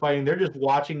not even fighting, they're just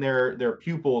watching their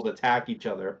pupils attack each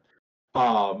other.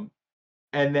 And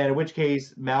then in which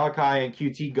case Malachi and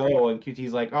QT go, and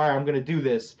QT's like, all right, I'm gonna do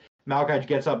this. Malachi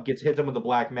gets up, hits him with the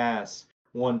black mass.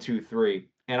 1, 2, 3.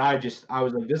 And I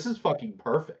was like, this is fucking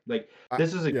perfect. Like,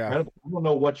 this is incredible. Yeah. I don't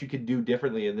know what you could do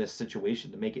differently in this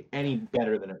situation to make it any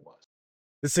better than it was.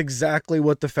 It's exactly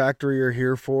what the factory are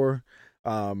here for.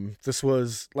 This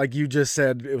was, like you just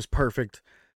said, it was perfect.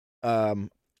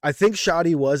 I think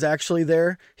Shoddy was actually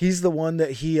there. He's the one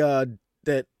that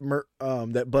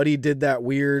that Buddy did that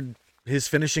weird, his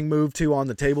finishing move to on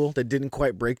the table that didn't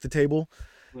quite break the table.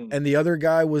 And the other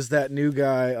guy was that new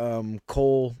guy,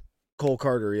 Cole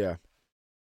Carter. Yeah.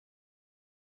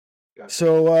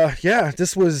 So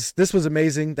this was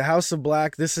amazing. The House of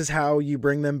Black. This is how you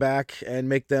bring them back and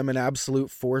make them an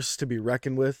absolute force to be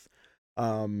reckoned with.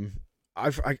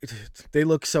 They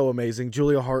look so amazing.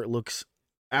 Julia Hart looks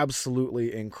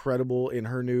absolutely incredible in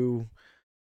her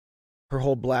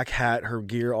whole black hat, her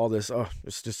gear, all this. Oh,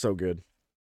 it's just so good.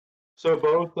 So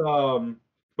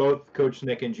both Coach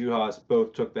Nick and Juhas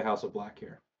both took the House of Black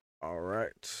here. All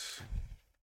right.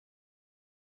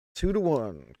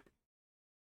 2-1.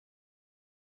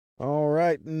 All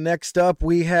right. Next up,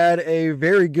 we had a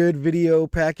very good video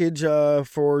package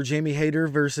for Jamie Hayter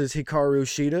versus Hikaru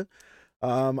Shida.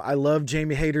 I love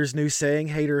Jamie Hayter's new saying,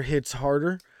 "Hayter hits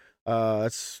harder."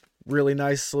 It's really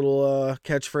nice little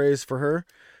catchphrase for her.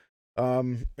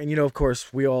 And of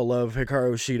course, we all love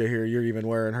Hikaru Shida here. You're even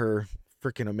wearing her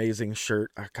freaking amazing shirt.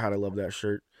 I kind of love that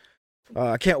shirt.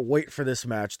 I can't wait for this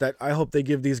match. I hope they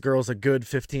give these girls a good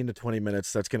 15 to 20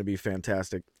 minutes. That's going to be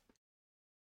fantastic.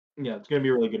 Yeah, it's going to be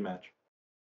a really good match.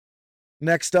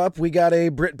 Next up, we got a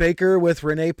Britt Baker with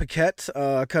Renee Paquette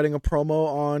cutting a promo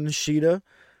on Shida.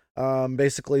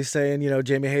 Basically saying,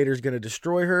 Jamie Hayter's going to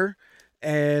destroy her.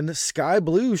 And Sky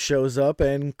Blue shows up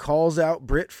and calls out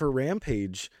Britt for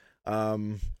Rampage.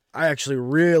 I actually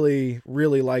really,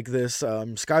 really like this.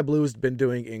 Sky Blue has been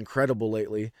doing incredible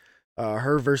lately.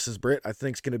 Her versus Britt, I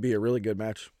think, is going to be a really good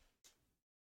match.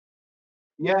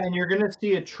 Yeah, and you're going to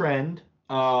see a trend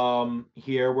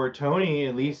here where Tony,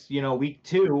 at least, week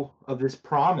 2 of this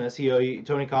promise,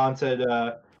 Tony Khan said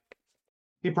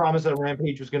he promised that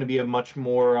Rampage was going to be a much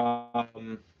more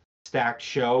stacked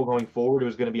show going forward. It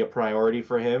was going to be a priority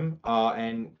for him.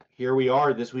 And here we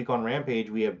are this week on Rampage.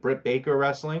 We have Britt Baker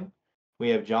wrestling. We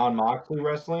have Jon Moxley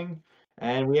wrestling.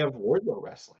 And we have Wardlow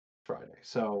wrestling Friday.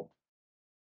 So,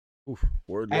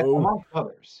 Wardlow.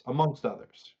 Amongst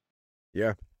others.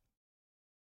 Yeah.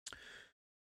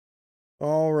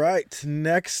 All right.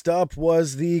 Next up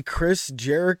was the Chris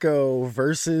Jericho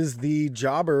versus the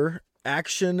Jobber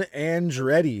Action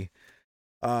Andretti.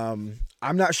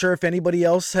 I'm not sure if anybody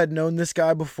else had known this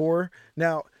guy before.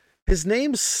 Now, his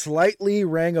name slightly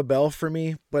rang a bell for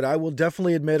me, but I will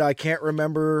definitely admit I can't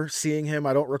remember seeing him.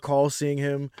 I don't recall seeing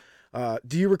him.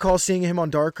 Do you recall seeing him on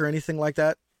Dark or anything like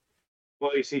that?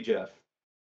 Well, you see, Jeff,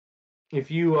 if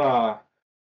you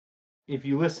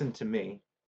listen to me,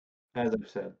 as I've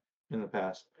said in the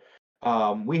past,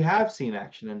 We have seen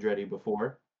Action Andretti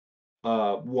before,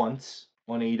 once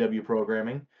on AEW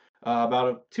programming,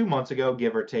 about 2 months ago,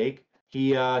 give or take.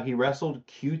 He wrestled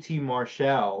QT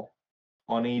Marshall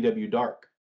on AEW Dark.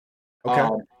 Okay.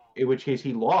 In which case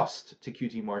he lost to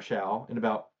QT Marshall in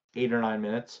about 8 or 9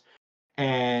 minutes,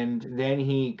 and then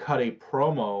he cut a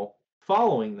promo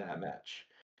following that match,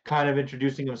 kind of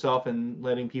introducing himself and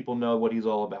letting people know what he's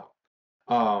all about.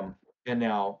 And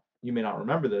now you may not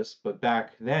remember this, but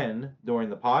back then during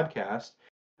the podcast,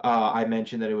 I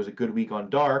mentioned that it was a good week on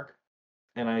Dark,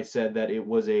 and I said that it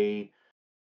was we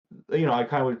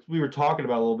were talking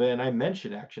about it a little bit, and I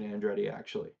mentioned Action Andretti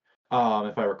actually,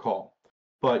 if I recall.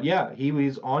 But yeah, he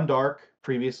was on Dark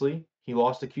previously. He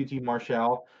lost to QT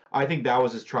Marshall. I think that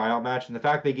was his tryout match, and the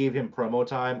fact they gave him promo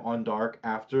time on Dark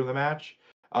after the match,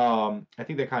 I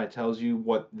think that kind of tells you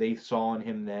what they saw in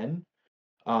him then.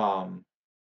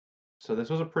 So this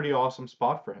was a pretty awesome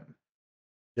spot for him.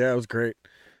 Yeah, it was great.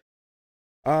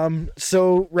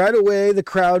 So right away the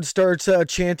crowd starts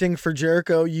chanting for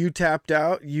Jericho. You tapped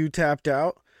out. You tapped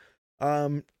out.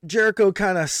 Jericho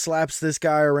kind of slaps this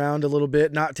guy around a little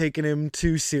bit, not taking him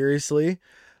too seriously.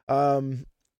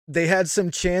 They had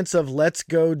some chants of "Let's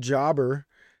go, Jobber,"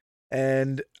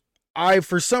 and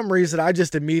for some reason, I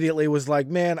just immediately was like,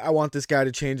 man, I want this guy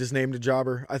to change his name to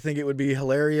Jobber. I think it would be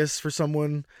hilarious for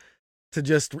someone to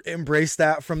just embrace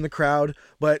that from the crowd.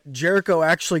 But Jericho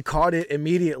actually caught it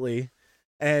immediately,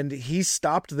 and he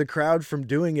stopped the crowd from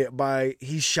doing it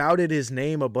he shouted his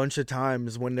name a bunch of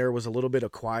times when there was a little bit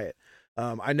of quiet.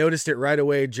 I noticed it right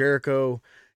away. Jericho,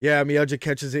 yeah, Miyoja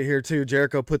catches it here too.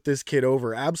 Jericho put this kid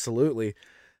over. Absolutely.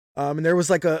 And there was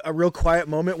like a real quiet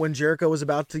moment when Jericho was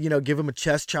about to, give him a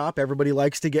chest chop. Everybody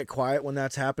likes to get quiet when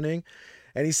that's happening.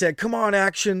 And he said, come on,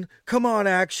 Action. Come on,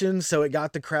 Action. So it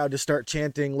got the crowd to start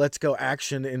chanting, let's go,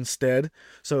 Action instead.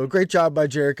 So great job by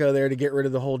Jericho there to get rid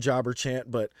of the whole jobber chant.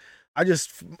 But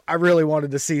I really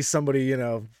wanted to see somebody,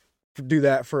 do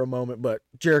that for a moment. But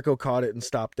Jericho caught it and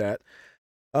stopped that.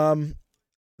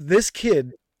 This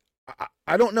kid,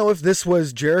 I don't know if this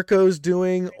was Jericho's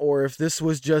doing or if this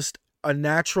was just a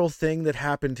natural thing that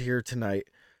happened here tonight,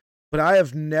 but I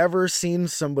have never seen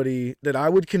somebody that I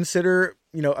would consider,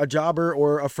 a jobber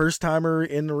or a first timer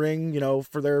in the ring,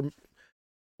 for their, what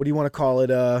do you want to call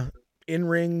it?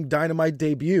 In-ring Dynamite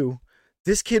debut.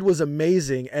 This kid was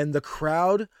amazing. And the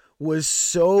crowd was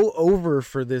so over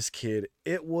for this kid.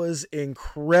 It was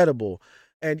incredible.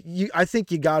 And I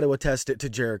think you got to attest it to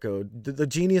Jericho, the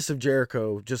genius of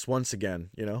Jericho, just once again,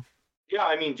 Yeah,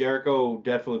 I mean Jericho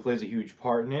definitely plays a huge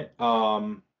part in it.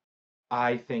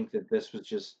 I think that this was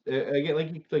just again,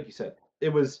 like you said,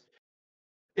 it was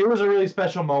a really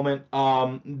special moment.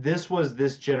 This was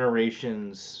this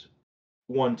generation's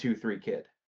 1, 2, 3 kid.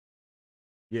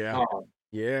 Yeah.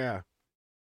 Yeah.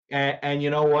 And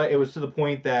you know what? It was to the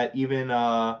point that even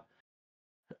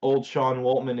old Sean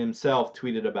Waltman himself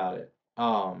tweeted about it.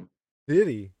 Did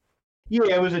he?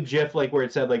 Yeah, it was a GIF like where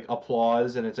it said like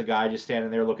applause, and it's a guy just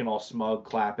standing there looking all smug,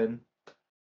 clapping.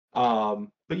 But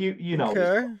you know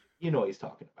Okay. what he's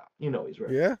talking about. You know he's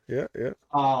right. Yeah.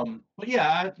 But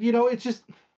yeah, it's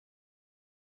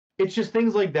just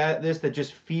things like that that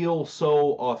just feel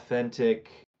so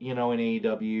authentic, in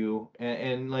AEW,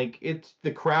 and like it's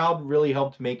the crowd really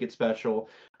helped make it special.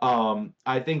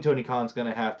 I think Tony Khan's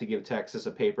gonna have to give Texas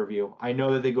a pay-per-view. I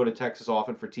know that they go to Texas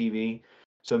often for TV,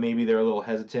 so maybe they're a little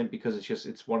hesitant because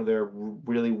it's one of their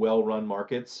really well-run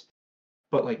markets.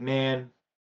 But like, man,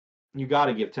 you got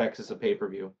to give Texas a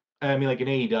pay-per-view. I mean, like an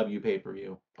AEW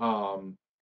pay-per-view.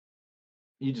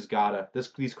 You just gotta.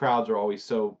 These crowds are always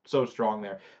so strong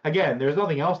there. Again, there's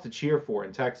nothing else to cheer for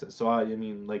in Texas, so I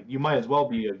mean, like you might as well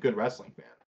be a good wrestling fan.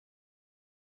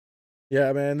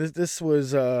 Yeah, man, this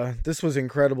was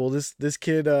incredible. This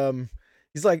kid,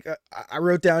 he's like, I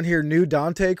wrote down here, new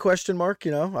Dante question mark.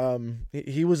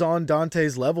 He was on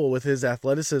Dante's level with his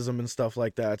athleticism and stuff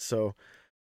like that. So,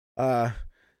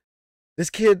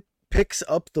 this kid picks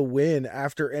up the win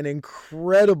after an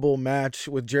incredible match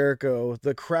with Jericho.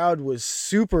 The crowd was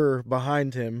super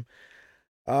behind him.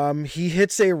 He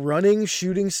hits a running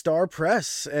shooting star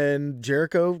press, and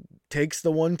Jericho takes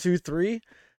the 1, 2, 3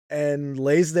 and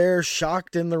lays there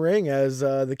shocked in the ring as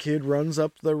the kid runs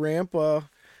up the ramp,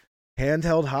 hand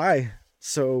held high.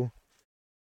 So,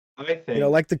 I think,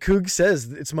 like the Coug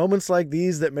says, it's moments like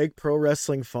these that make pro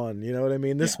wrestling fun. You know what I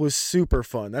mean? This was super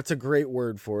fun. That's a great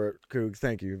word for it, Coug.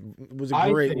 Thank you. It was a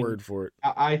great word for it.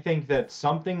 I think that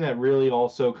something that really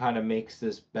also kind of makes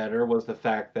this better was the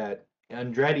fact that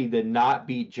Andretti did not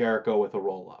beat Jericho with a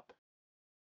roll up.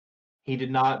 He did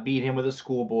not beat him with a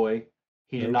schoolboy.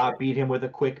 He did not beat him with a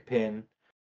quick pin.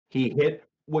 He hit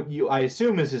what I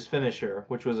assume is his finisher,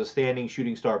 which was a standing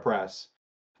shooting star press.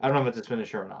 I don't know if it's his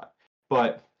finisher or not,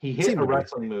 but he hit a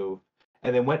wrestling move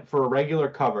and then went for a regular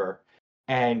cover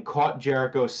and caught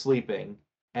Jericho sleeping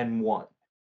and won.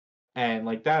 And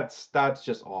like that's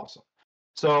just awesome.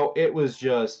 So it was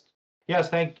just yes,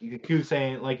 thank you. Q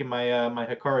saying like in my my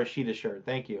Hikaru Shida shirt.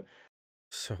 Thank you.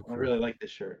 So cool. I really like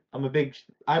this shirt.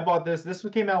 I bought this. This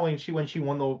came out when she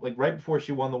won the like right before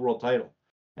she won the world title,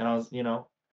 and I was day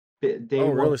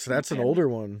one. Really? So that's an older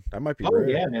one. That might be Oh rare.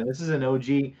 yeah, man. This is an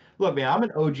OG. Look, man, I'm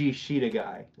an OG Sheeta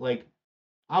guy. Like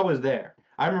I was there.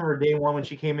 I remember day one when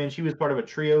she came in. She was part of a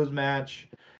trios match,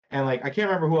 and like I can't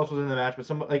remember who else was in the match, but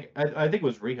some like I think it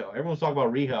was Riho. Everyone's talking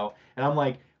about Riho, and I'm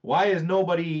like, why is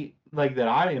nobody like that?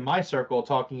 I in my circle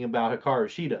talking about Hikaru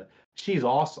Shida. She's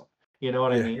awesome. You know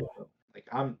what I mean? Like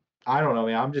I don't know,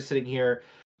 man. I'm just sitting here.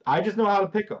 I just know how to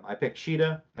pick them. I pick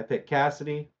Shida. I pick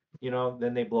Cassidy.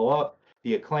 Then they blow up.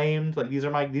 The Acclaimed. Like these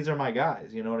are my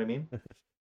guys. You know what I mean?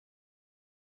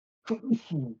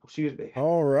 Excuse me.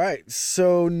 All right.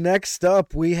 So next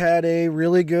up, we had a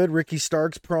really good Ricky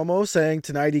Starks promo saying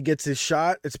tonight he gets his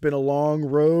shot. It's been a long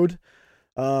road.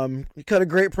 He cut a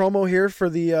great promo here for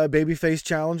the babyface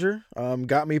challenger.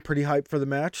 Got me pretty hyped for the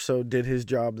match, so did his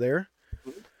job there.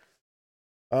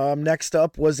 Next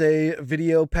up was a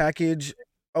video package.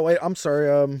 Oh wait, I'm sorry.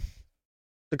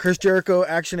 The Chris Jericho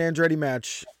Action Andretti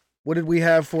match. What did we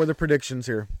have for the predictions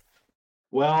here?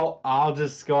 Well, I'll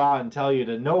just go out and tell you,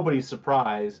 to nobody's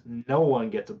surprise, no one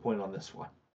gets a point on this one.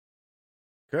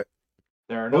 Okay.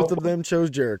 There are both of them chose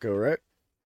Jericho, right?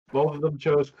 Both of them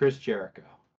chose Chris Jericho.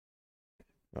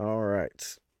 All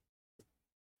right.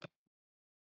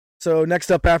 So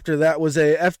next up after that was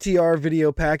a FTR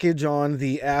video package on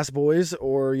the Ass Boys,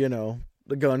 or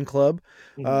the Gun Club.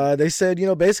 Mm-hmm. They said,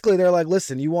 basically they're like,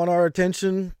 listen, you want our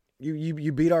attention?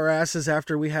 You beat our asses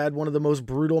after we had one of the most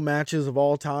brutal matches of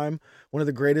all time, one of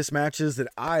the greatest matches that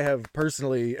I have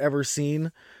personally ever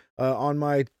seen on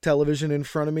my television in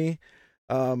front of me.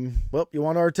 Well, you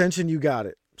want our attention? You got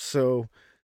it. So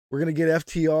we're going to get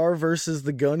FTR versus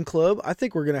the Gun Club. I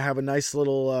think we're going to have a nice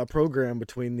little program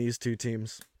between these two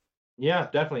teams. Yeah,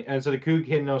 definitely. And so the Coug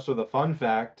hitting us with a fun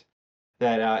fact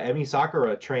that Emi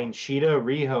Sakura trained Shida,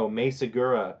 Riho, Mei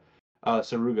Saruga,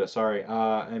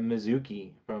 and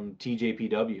Mizuki from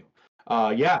TJPW.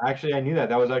 Yeah, actually, I knew that.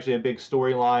 That was actually a big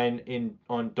storyline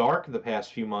on Dark the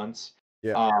past few months.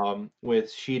 Yeah. With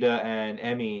Shida and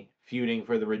Emi feuding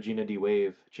for the Regina D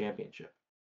Wave Championship.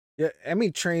 Yeah,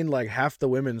 Emi trained like half the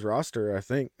women's roster, I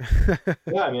think.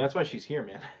 Yeah, I mean that's why she's here,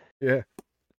 man. Yeah.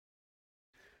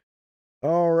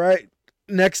 All right.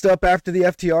 Next up, after the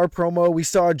FTR promo, we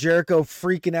saw Jericho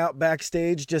freaking out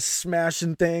backstage, just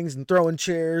smashing things and throwing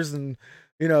chairs and,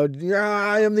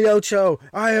 I am the Ocho.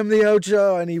 I am the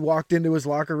Ocho. And he walked into his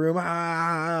locker room.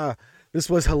 This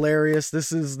was hilarious.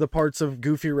 This is the parts of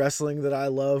goofy wrestling that I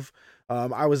love.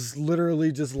 I was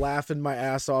literally just laughing my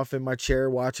ass off in my chair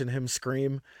watching him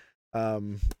scream.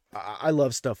 I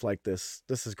love stuff like this.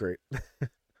 This is great.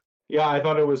 Yeah, I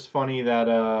thought it was funny that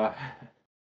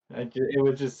it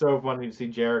was just so funny to see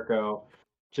Jericho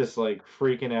just like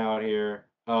freaking out here.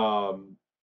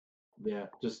 Yeah,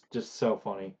 just so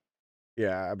funny.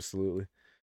 Yeah, absolutely.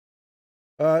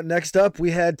 Next up,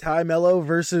 we had Ty Mello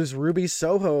versus Ruby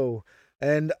Soho.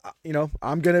 And,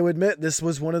 I'm going to admit this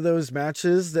was one of those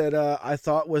matches that I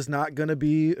thought was not going to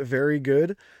be very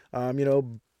good.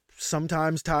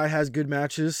 Sometimes Ty has good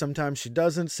matches, sometimes she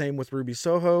doesn't. Same with Ruby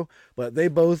Soho, but they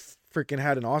both freaking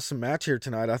had an awesome match here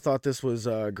tonight. I thought this was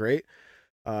great.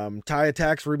 Ty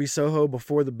attacks Ruby Soho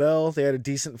before the bell. They had a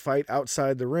decent fight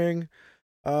outside the ring.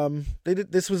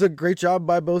 This was a great job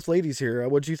by both ladies here.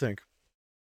 What'd you think?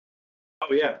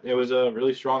 Oh yeah, it was a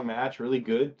really strong match, really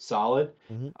good, solid.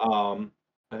 Mm-hmm.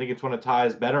 I think it's one of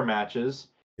Ty's better matches.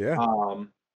 Yeah.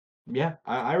 Yeah,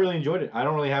 I really enjoyed it. I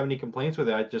don't really have any complaints with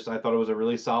it. I thought it was a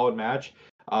really solid match.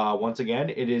 Once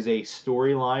again, it is a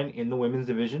storyline in the women's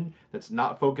division that's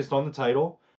not focused on the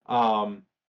title. And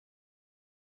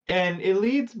it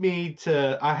leads me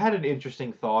to, I had an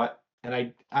interesting thought, and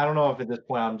I don't know if at this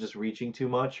point I'm just reaching too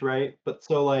much, right? But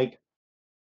so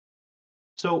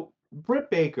Britt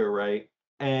Baker, right,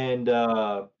 and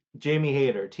Jamie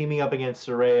Hayter teaming up against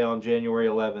Saraya on January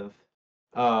 11th,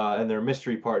 and their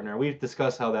mystery partner. We've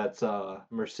discussed how that's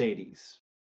Mercedes,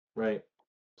 right?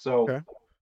 So Okay.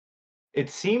 It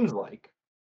seems like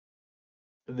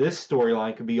this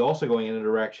storyline could be also going in a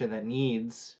direction that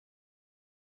needs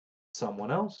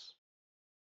someone else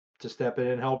to step in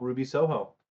and help Ruby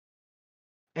Soho.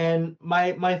 And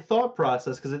my thought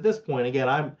process, because at this point, again,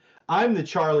 I'm the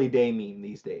Charlie Day meme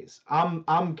these days.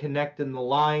 I'm connecting the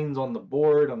lines on the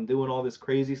board. I'm doing all this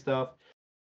crazy stuff.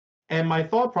 And my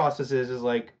thought process is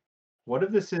like, what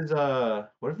if this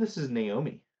is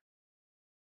Naomi?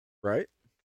 Right?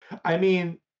 I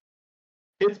mean,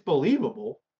 it's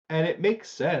believable and it makes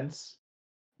sense.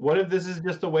 What if this is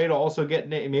just a way to also get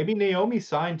maybe Naomi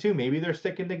signed too? Maybe they're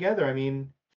sticking together. I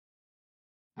mean,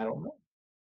 I don't know.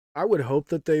 I would hope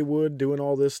that they would, doing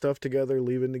all this stuff together,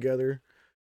 leaving together.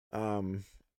 Um,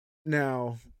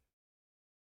 Now,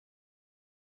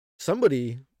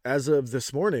 somebody, as of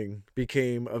this morning,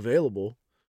 became available.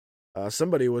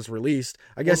 Somebody was released.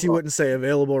 I guess you wouldn't say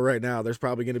available right now. There's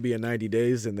probably going to be a 90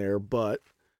 days in there, but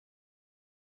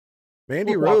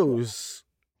Mandy Rose.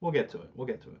 We'll get to it. We'll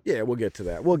get to it. Yeah, we'll get to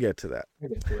that. We'll get to that.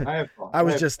 I have fun. I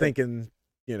was just thinking,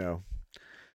 you know.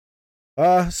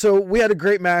 So we had a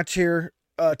great match here.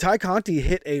 Ty Conti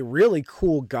hit a really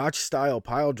cool Gotch style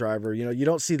pile driver. You know, you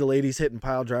don't see the ladies hitting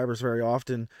pile drivers very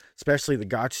often, especially the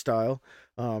Gotch style.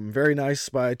 Very nice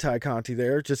by Ty Conti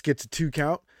there. Just gets a 2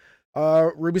 count.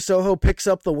 Ruby Soho picks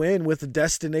up the win with a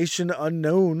destination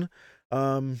unknown.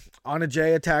 Anna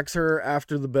Jay attacks her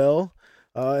after the bell.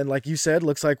 And like you said,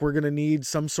 looks like we're going to need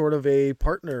some sort of a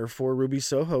partner for Ruby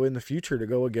Soho in the future to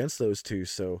go against those two.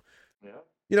 So,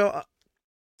 you know,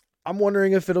 I'm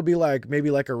wondering if it'll be like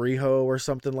maybe like a Riho or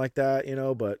something like that, you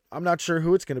know, but I'm not sure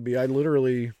who it's going to be. I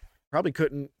literally probably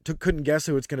couldn't guess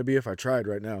who it's going to be if I tried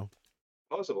right now.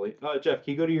 Possibly. Jeff,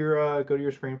 can you go to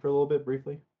your screen for a little bit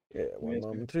briefly? Yeah, 1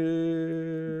 moment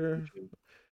here.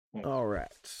 All right.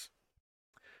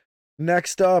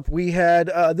 Next up, we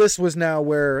had this was now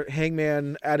where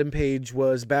Hangman Adam Page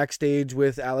was backstage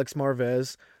with Alex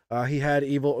Marvez. He had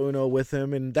Evil Uno with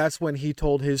him, and that's when he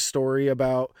told his story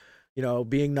about, you know,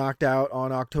 being knocked out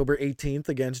on October 18th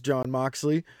against Jon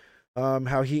Moxley.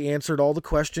 How he answered all the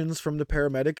questions from the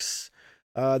paramedics.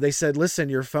 They said, listen,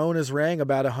 your phone has rang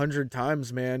about 100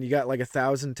 times, man. You got like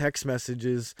 1,000 text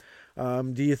messages.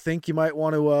 Do you think you might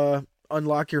want to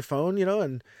unlock your phone, you know?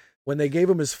 And when they gave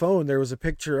him his phone, there was a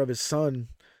picture of his son.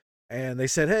 And they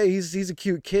said, hey, he's a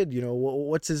cute kid, you know,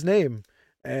 what's his name?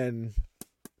 And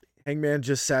Hangman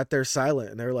just sat there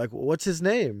silent. And they were like, well, what's his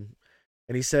name?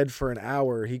 And he said for an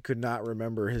hour he could not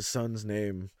remember his son's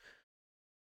name.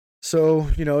 So,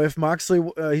 you know, if Moxley,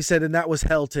 he said, and that was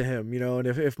hell to him, you know, and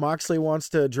if Moxley wants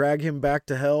to drag him back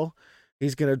to hell,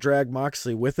 he's going to drag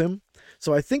Moxley with him.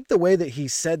 So I think the way that he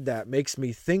said that makes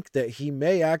me think that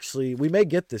we may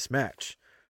get this match,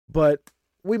 but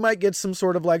we might get some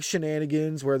sort of like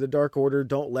shenanigans where the Dark Order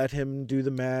don't let him do the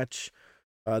match.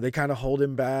 They kind of hold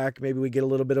him back. Maybe we get a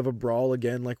little bit of a brawl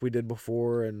again like we did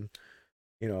before, and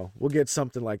you know, we'll get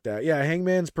something like that. Yeah,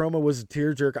 Hangman's promo was a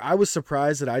tearjerker. I was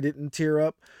surprised that I didn't tear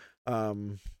up.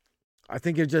 I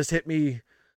think it just hit me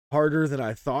harder than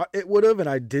I thought it would have, and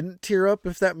I didn't tear up,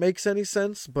 if that makes any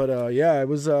sense. But yeah, it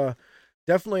was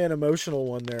definitely an emotional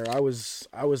one there. I was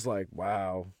like,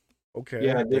 wow, okay,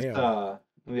 yeah, damn.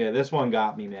 this one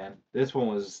got me, man. That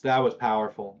was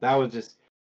powerful. That was just,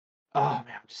 oh man,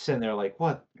 I'm just sitting there like,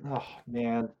 what? Oh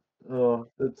man, oh,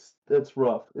 that's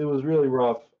rough. It was really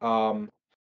rough.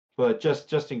 But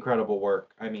just incredible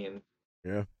work. I mean,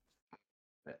 Yeah.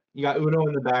 you got Uno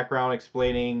in the background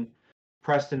explaining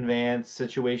Preston Vance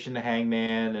situation to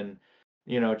Hangman, and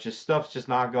you know, just stuff's just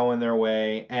not going their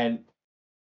way. And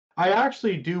I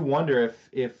actually do wonder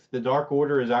if the Dark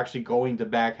Order is actually going to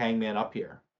back Hangman up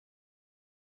here.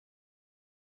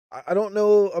 I don't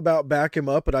know about back him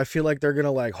up, but I feel like they're gonna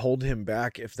like hold him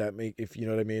back if you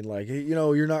know what I mean. Like, you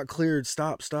know, you're not cleared.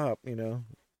 Stop. You know.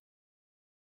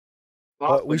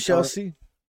 But we shall see.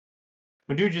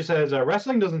 Dude just says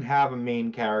wrestling doesn't have a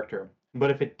main character, but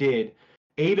if it did,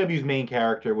 AEW's main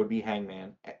character would be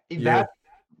Hangman. Yeah.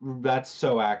 That's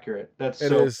so accurate. It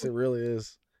is. It really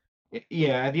is.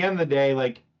 Yeah. At the end of the day,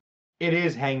 like, it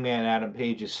is Hangman Adam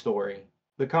Page's story.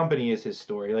 The company is his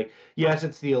story. Like, yes,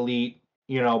 it's the elite,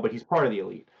 you know, but he's part of the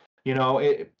elite. You know,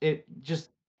 it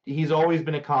just he's always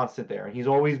been a constant there, and he's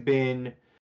always been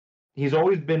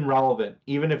relevant,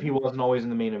 even if he wasn't always in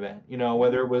the main event. You know,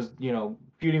 whether it was, you know,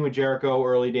 feuding with Jericho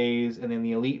early days, and then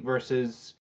the elite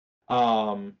versus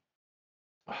oh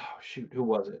shoot, who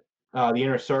was it? The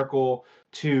Inner Circle,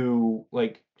 to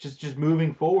like just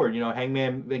moving forward. You know,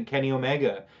 Hangman and Kenny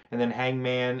Omega, and then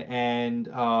Hangman and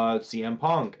CM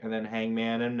Punk, and then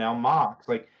Hangman and now Mox.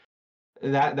 Like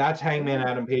that's Hangman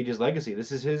Adam Page's legacy.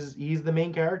 He's the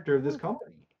main character of this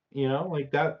company. You know, like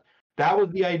that was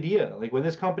the idea. Like when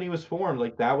this company was formed,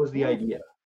 like that was the idea.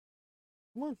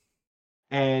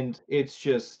 And it's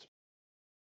just,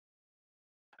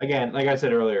 again, like I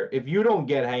said earlier, if you don't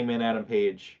get Hangman Adam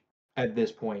Page at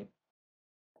this point,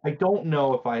 I don't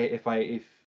know if I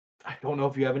don't know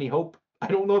if you have any hope. I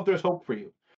don't know if there's hope for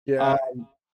you. Yeah.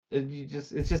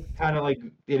 It's just kind of like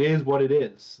it is what it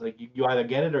is. Like you either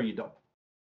get it or you don't.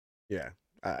 Yeah,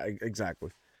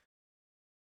 exactly.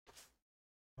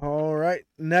 All right.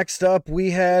 Next up,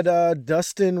 we had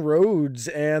Dustin Rhodes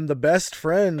and the Best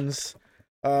Friends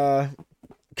uh,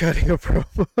 cutting a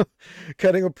promo,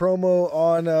 cutting a promo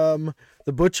on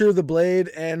the Butcher, the Blade,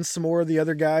 and some more of the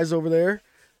other guys over there.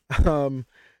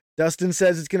 Dustin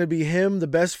says it's going to be him, the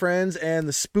Best Friends, and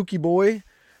the Spooky Boy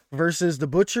versus the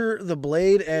Butcher, the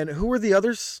Blade, and who were the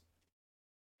others?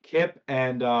 Kip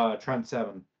and Trent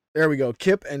Seven. There we go.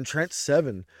 Kip and Trent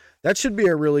Seven. That should be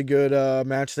a really good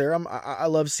match there. I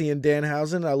love seeing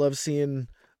Danhausen. I love seeing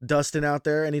Dustin out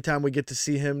there. Anytime we get to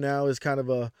see him now is kind of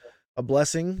a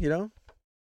blessing, you know?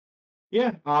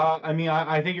 Yeah, I mean,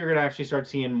 I think you're gonna actually start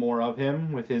seeing more of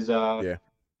him with his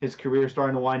career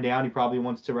starting to wind down. He probably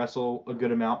wants to wrestle a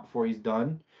good amount before he's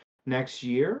done next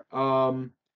year.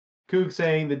 Kook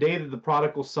saying the day that the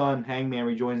prodigal son Hangman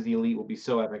rejoins the Elite will be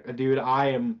so epic. Dude, I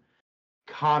am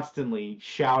constantly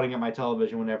shouting at my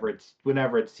television whenever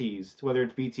it's teased, whether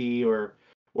it's BT or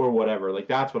whatever. Like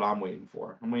that's what I'm waiting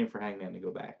for. I'm waiting for Hangman to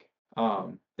go back.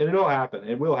 And it'll happen.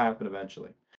 It will happen eventually.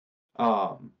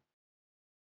 But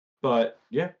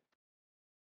yeah.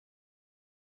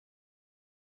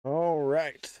 All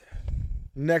right.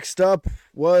 Next up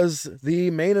was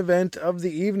the main event of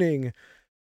the evening.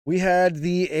 We had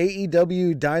the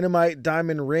AEW Dynamite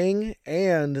Diamond Ring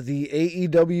and the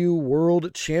AEW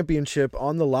World Championship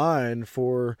on the line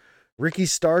for Ricky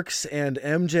Starks and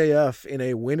MJF in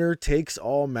a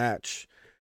winner-takes-all match.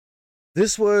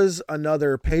 This was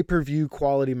another pay-per-view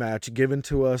quality match given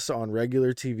to us on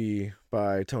regular TV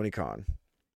by Tony Khan.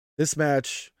 This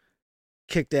match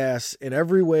kicked ass in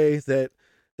every way that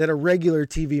a regular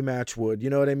TV match would. You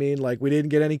know what I mean? Like, we didn't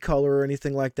get any color or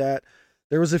anything like that.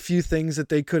 There was a few things that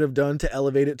they could have done to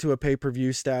elevate it to a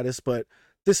pay-per-view status, but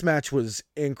this match was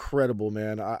incredible,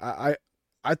 man. I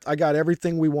got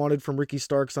everything we wanted from Ricky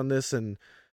Starks on this, and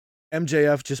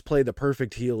MJF just played the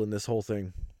perfect heel in this whole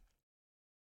thing.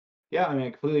 Yeah, I mean,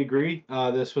 I completely agree.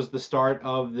 This was the start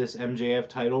of this MJF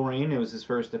title reign. It was his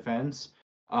first defense.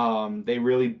 They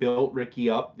really built Ricky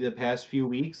up the past few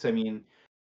weeks. I mean,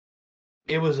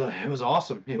 it was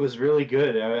awesome. It was really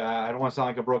good. I don't want to sound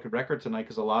like a broken record tonight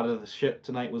because a lot of the shit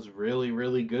tonight was really,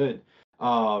 really good.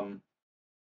 But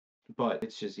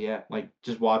it's just like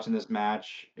just watching this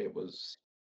match, it was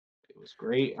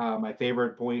great. My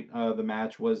favorite point of the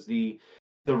match was the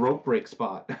rope break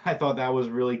spot. I thought that was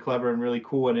really clever and really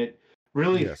cool, and it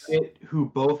really fit who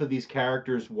both of these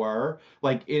characters were.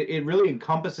 Like it really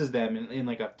encompasses them in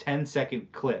like a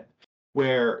 10-second clip.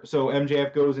 Where so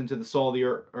MJF goes into the Soul of the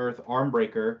Earth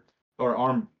armbreaker or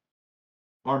armbreaker.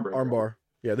 Armbar.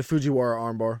 Yeah, the Fujiwara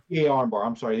armbar. Yeah, armbar.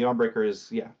 I'm sorry, the armbreaker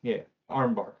is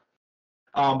armbar.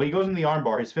 But he goes in the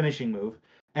armbar, his finishing move,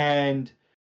 and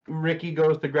Ricky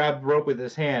goes to grab the rope with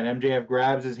his hand. MJF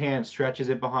grabs his hand, stretches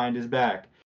it behind his back.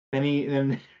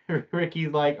 Then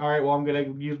Ricky's like, all right, well, I'm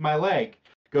gonna use my leg.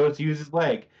 Goes to use his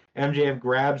leg. MJF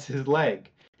grabs his leg.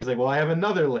 He's like, well, I have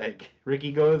another leg.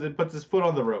 Ricky goes and puts his foot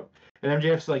on the rope. And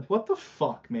MJF's like, what the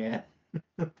fuck, man?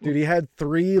 Dude, he had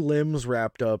 3 limbs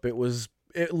wrapped up. It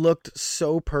looked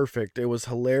so perfect. It was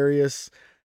hilarious.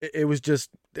 It was just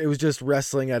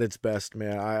wrestling at its best,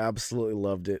 man. I absolutely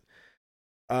loved it.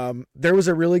 There was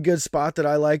a really good spot that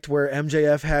I liked where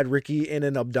MJF had Ricky in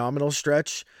an abdominal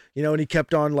stretch, you know, and he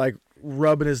kept on like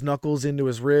rubbing his knuckles into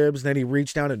his ribs. And then he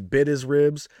reached down and bit his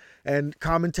ribs. And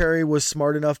commentary was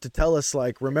smart enough to tell us,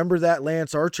 like, remember that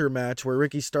Lance Archer match where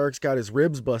Ricky Starks got his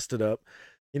ribs busted up?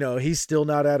 You know, he's still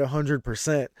not at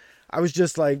 100%. I was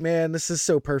just like, man, this is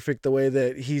so perfect the way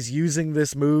that he's using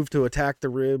this move to attack the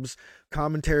ribs.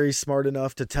 Commentary's smart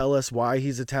enough to tell us why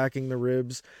he's attacking the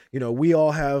ribs. You know, we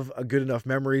all have a good enough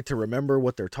memory to remember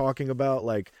what they're talking about.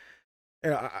 Like, you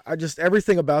know, I just,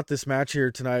 everything about this match here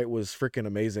tonight was freaking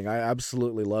amazing. I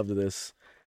absolutely loved this.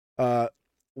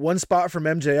 One spot from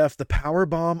MJF, the power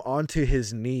bomb onto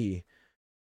his knee.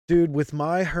 Dude, with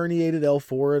my herniated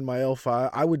L4 and my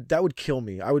L5, that would kill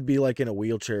me. I would be like in a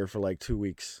wheelchair for like 2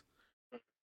 weeks.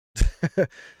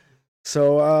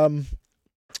 So,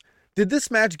 did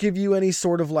this match give you any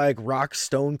sort of like Rock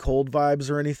Stone Cold vibes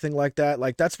or anything like that?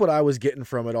 Like, that's what I was getting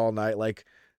from it all night. Like,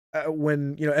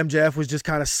 when, you know, MJF was just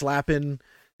kind of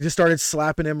just started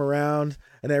slapping him around,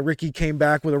 and then Ricky came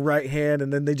back with a right hand,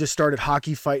 and then they just started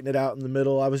hockey fighting it out in the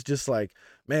middle. I was just like,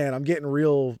 man, I'm getting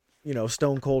real, you know,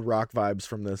 Stone Cold Rock vibes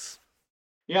from this.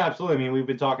 Yeah, absolutely. I mean, we've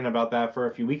been talking about that for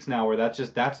a few weeks now, where that's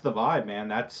the vibe, man.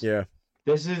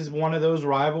 This is one of those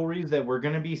rivalries that we're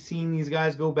going to be seeing these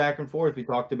guys go back and forth. We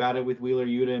talked about it with Wheeler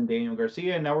Yuta and Daniel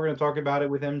Garcia, and now we're going to talk about it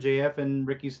with MJF and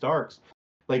Ricky Starks.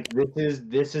 Like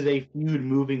this is a feud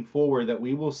moving forward that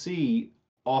we will see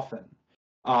often.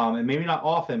 And maybe not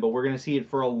often, but we're going to see it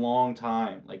for a long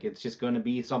time. Like it's just going to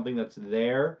be something that's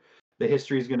there. The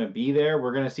history is going to be there.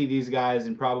 We're going to see these guys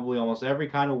in probably almost every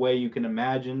kind of way you can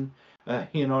imagine.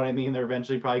 You know what I mean? They're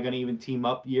eventually probably going to even team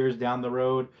up years down the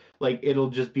road. Like it'll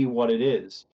just be what it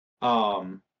is.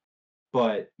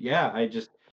 But yeah,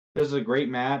 this is a great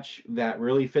match that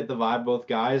really fit the vibe of both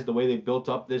guys. The way they built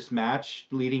up this match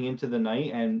leading into the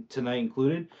night and tonight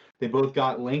included, they both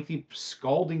got lengthy,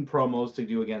 scalding promos to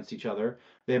do against each other.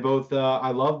 They both, I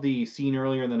love the scene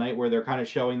earlier in the night where they're kind of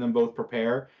showing them both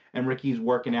prepare, and Ricky's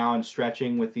working out and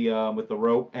stretching with the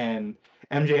rope, and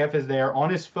MJF is there on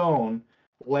his phone,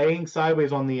 laying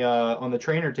sideways on the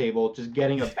trainer table, just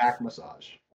getting a back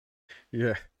massage.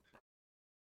 Yeah.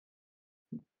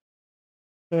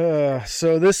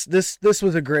 So this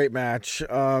was a great match.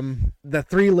 The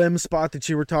 3-limb spot that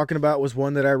you were talking about was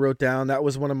one that I wrote down. That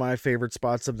was one of my favorite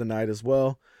spots of the night as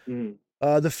well. Mm.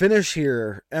 The finish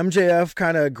here, MJF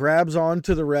kind of grabs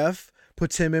onto the ref,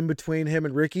 puts him in between him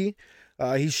and Ricky.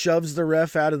 He shoves the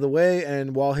ref out of the way,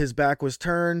 and while his back was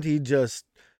turned, he just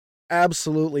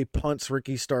absolutely punts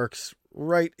Ricky Starks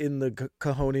right in the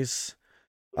cojones.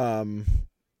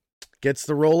 Gets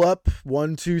the roll up,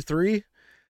 1, 2, 3.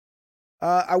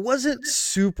 I wasn't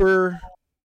super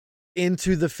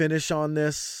into the finish on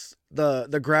this,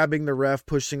 the grabbing the ref,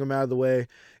 pushing him out of the way.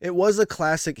 It was a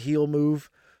classic heel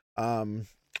move.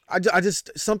 I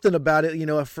just, something about it, you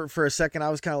know, for a second I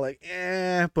was kind of like,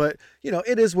 but you know,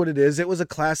 it is what it is. It was a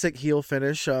classic heel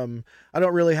finish. I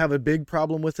don't really have a big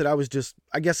problem with it.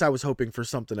 I guess I was hoping for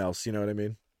something else. You know what I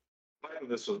mean? I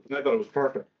thought it was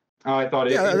perfect. I thought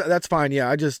that's fine. Yeah.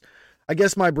 I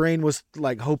guess my brain was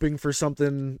like hoping for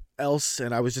something else,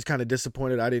 and I was just kind of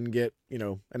disappointed I didn't get, you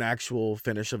know, an actual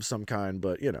finish of some kind,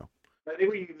 but you know. I think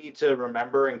what you need to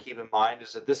remember and keep in mind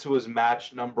is that this was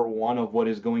match number 1 of what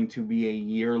is going to be a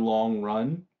year-long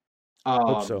run.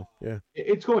 Hope so, yeah.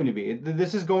 It's going to be.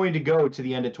 This is going to go to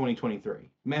the end of 2023.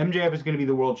 MJF is going to be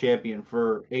the world champion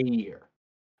for a year.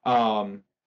 And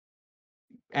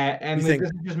this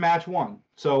is just match 1.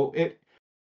 So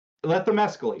let them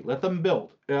escalate. Let them build.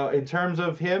 In terms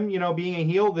of him, you know, being a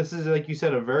heel, this is, like you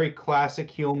said, a very classic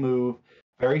heel move.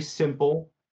 Very simple,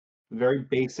 very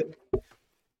basic.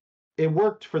 It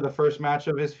worked for the first match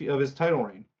of his title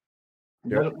reign.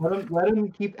 Yep. Let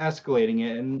him keep escalating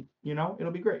it, and you know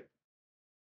it'll be great.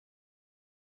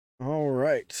 All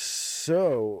right,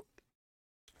 so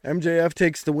MJF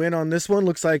takes the win on this one.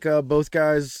 Looks like both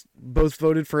guys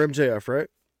voted for MJF, right?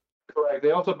 Correct.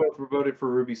 They also both voted for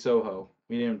Ruby Soho.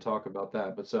 We didn't even talk about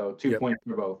that, but so 2 points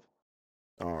for both.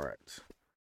 All right.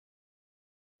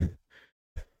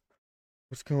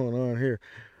 What's going on here?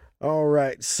 All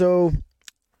right, so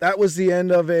that was the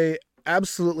end of a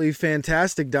absolutely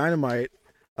fantastic Dynamite.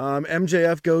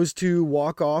 MJF goes to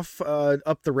walk off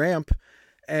up the ramp,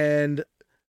 and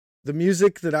the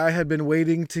music that I had been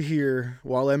waiting to hear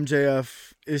while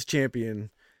MJF is champion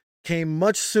came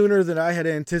much sooner than I had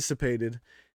anticipated,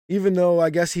 even though I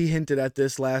guess he hinted at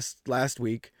this last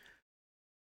week.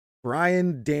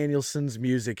 Bryan Danielson's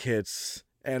music hits,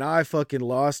 and I fucking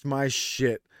lost my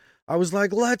shit. I was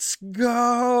like, let's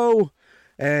go!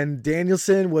 And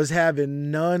Danielson was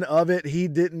having none of it. He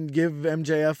didn't give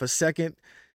MJF a second.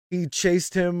 He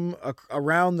chased him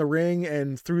around the ring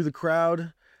and through the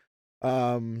crowd.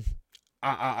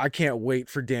 I can't wait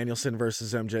for Danielson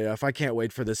versus MJF. I can't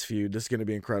wait for this feud. This is going to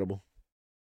be incredible.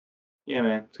 Yeah,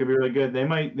 man. It's going to be really good. They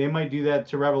might do that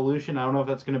to Revolution. I don't know if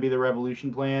that's going to be the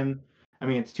Revolution plan. I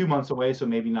mean, it's 2 months away, so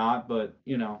maybe not, but,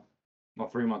 you know, well,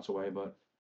 3 months away, but.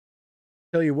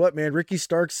 Tell you what, man, Ricky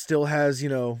Starks still has, you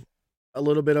know, a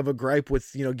little bit of a gripe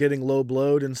with, you know, getting low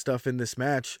blowed and stuff in this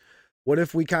match. What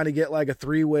if we kind of get like a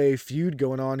 3-way feud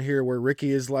going on here where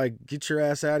Ricky is like, get your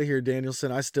ass out of here,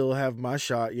 Danielson. I still have my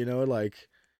shot, you know, like.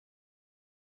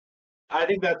 I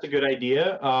think that's a good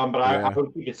idea, but yeah. I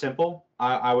would keep it simple.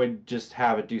 I would just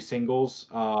have it do singles.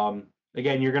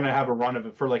 Again, you're going to have a run of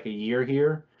it for like a year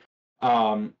here.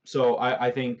 So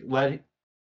I think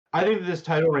this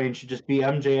title reign should just be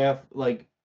MJF, like,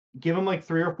 give him like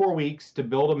 3 or 4 weeks to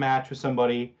build a match with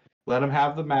somebody, let him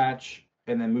have the match,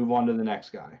 and then move on to the next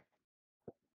guy.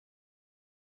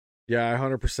 Yeah, I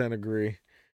 100% agree.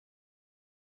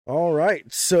 All right.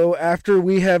 So after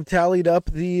we have tallied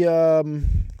up the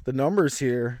numbers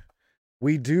here,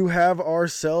 we do have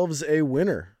ourselves a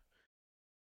winner.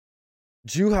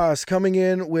 Juhas coming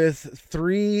in with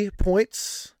 3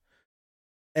 points,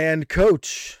 and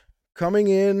Coach coming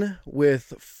in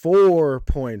with 4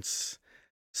 points.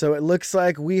 So it looks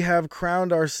like we have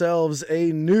crowned ourselves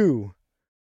a new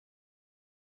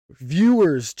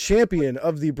viewers champion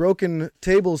of the Broken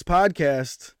Tables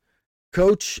podcast,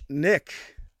 Coach Nick.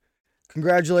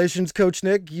 Congratulations, Coach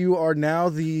Nick. You are now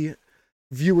the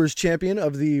viewers champion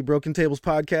of the Broken Tables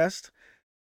podcast.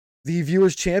 The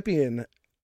viewers champion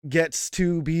gets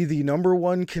to be the number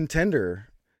one contender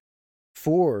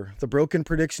for the Broken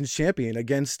Predictions champion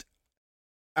against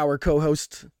our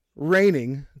co-host,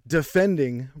 reigning,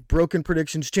 defending Broken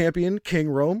Predictions champion, King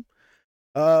Rome.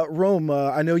 Rome,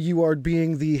 I know you are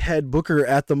being the head booker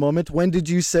at the moment. When did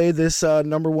you say this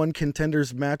number one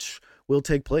contenders match will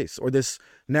take place? Or this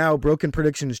now Broken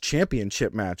Predictions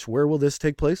championship match? Where will this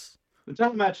take place? The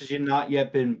title match has not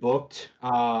yet been booked.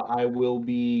 I will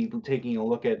be taking a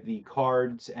look at the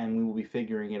cards and we will be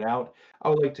figuring it out. I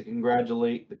would like to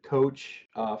congratulate the coach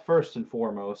first and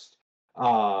foremost.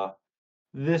 Look,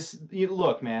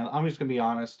 man, I'm just going to be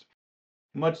honest.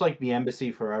 Much like the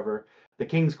embassy forever, the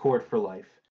King's Court for life.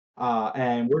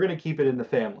 And we're going to keep it in the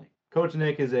family. Coach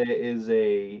Nick is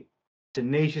a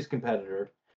tenacious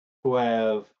competitor who I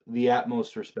have the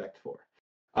utmost respect for.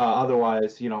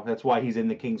 Otherwise, that's why he's in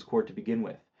the King's Court to begin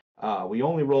with. We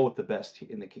only roll with the best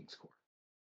in the King's Court.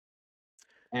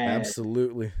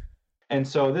 Absolutely. And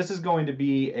so this is going to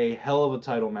be a hell of a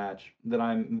title match that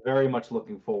I'm very much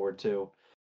looking forward to.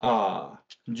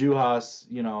 Juhas,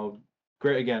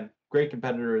 great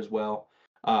competitor as well.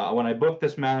 When I booked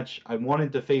this match, I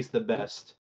wanted to face the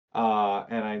best.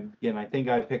 And I think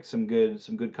I picked some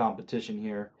good competition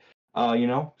here.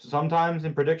 Sometimes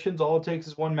in predictions, all it takes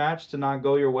is one match to not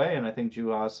go your way, and I think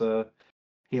Juhas,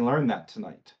 he learned that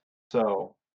tonight.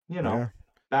 So,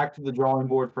 back to the drawing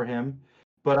board for him.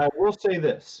 But I will say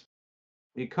this,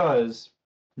 because,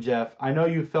 Jeff, I know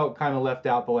you felt kind of left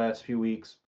out the last few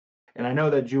weeks, and I know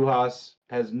that Juhas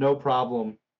has no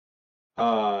problem.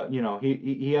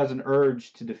 He has an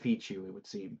urge to defeat you, it would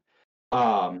seem.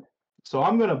 So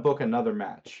I'm going to book another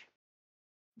match.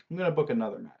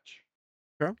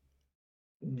 Okay.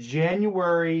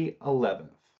 January 11th,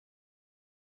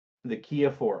 the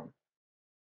Kia Forum.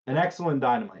 An excellent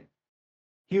Dynamite.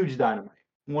 Huge Dynamite.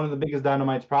 One of the biggest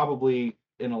Dynamites probably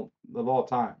of all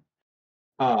time.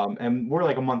 And we're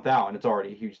like a month out, and it's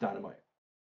already a huge Dynamite.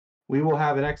 We will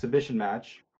have an exhibition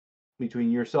match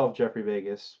between yourself, Jeffrey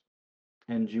Vegas,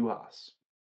 and Juhas.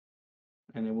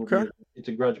 And it will be it's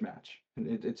a grudge match.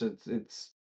 It's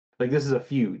like this is a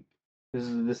feud. This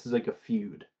is like a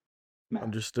feud match.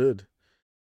 Understood.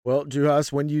 Well,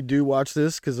 Juhas, when you do watch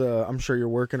this, because I'm sure you're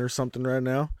working or something right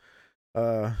now,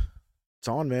 it's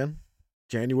on, man.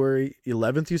 January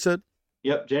 11th, you said?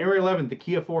 Yep, January 11th, the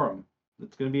Kia Forum.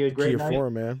 It's going to be a great night. Kia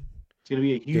Forum, man. It's going to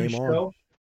be a huge show.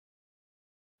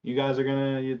 You guys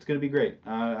it's going to be great.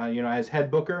 As head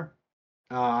booker,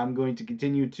 I'm going to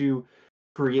continue to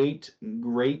create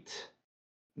great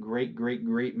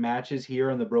matches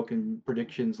here on the Broken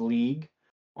Predictions League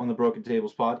on the Broken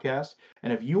Tables podcast.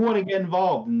 And if you want to get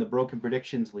involved in the Broken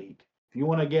Predictions League, if you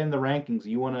want to get in the rankings,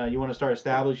 you want to start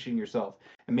establishing yourself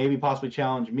and maybe possibly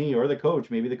challenge me or the coach.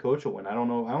 Maybe the coach will win. I don't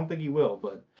know. I don't think he will,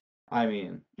 but I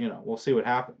mean, we'll see what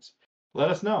happens. Let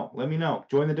us know. Let me know.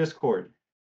 Join the Discord.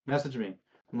 Message me.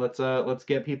 Let's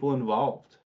get people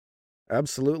involved.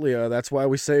 Absolutely. That's why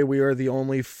we say we are the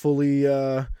only fully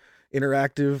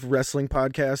interactive wrestling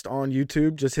podcast on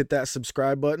YouTube. Just hit that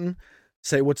subscribe button,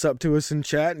 say what's up to us in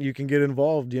chat, and you can get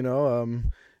involved.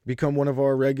 Become one of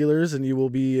our regulars, and you will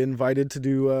be invited to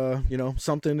do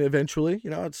something eventually.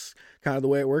 It's kind of the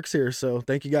way it works here. So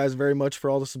thank you guys very much for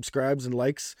all the subscribes and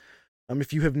likes.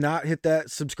 If you have not hit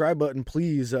that subscribe button,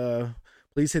 please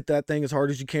hit that thing as hard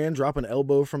as you can. Drop an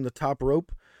elbow from the top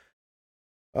rope.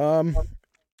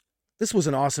 This was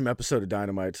an awesome episode of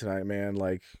Dynamite tonight, man.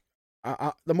 Like,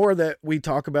 the more that we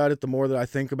talk about it, the more that I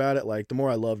think about it, like, the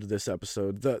more I loved this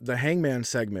episode. The Hangman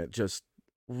segment just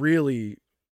really,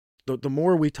 the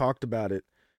more we talked about it,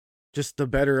 just the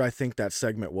better I think that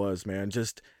segment was, man.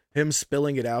 Just him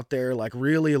spilling it out there, like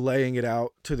really laying it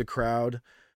out to the crowd,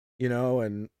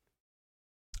 and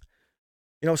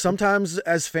sometimes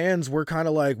as fans, we're kind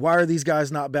of like, why are these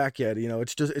guys not back yet?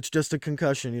 It's just a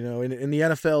concussion, in the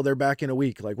NFL, they're back in a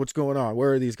week. Like, what's going on?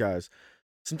 Where are these guys?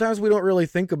 Sometimes we don't really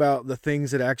think about the things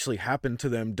that actually happened to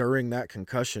them during that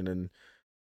concussion. And,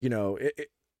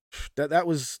 that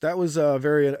was a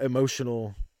very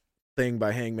emotional thing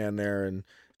by Hangman there, and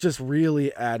just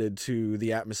really added to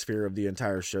the atmosphere of the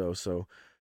entire show. So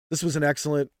this was an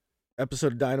excellent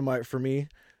episode of Dynamite for me.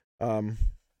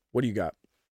 What do you got?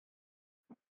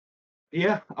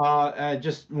 Yeah,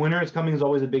 just winter is coming is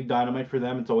always a big Dynamite for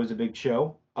them. It's always a big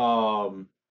show. And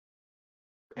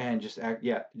I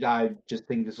just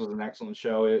think this was an excellent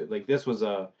show. This was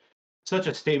such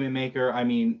a statement maker. I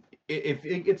mean,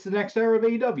 it's the next era of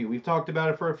AEW. We've talked about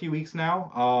it for a few weeks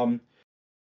now.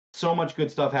 So much good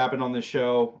stuff happened on this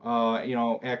show.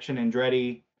 Action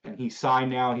Andretti, and he's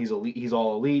signed now. He's elite. He's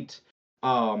all elite.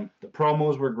 The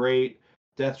promos were great.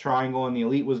 Death Triangle and the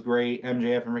Elite was great.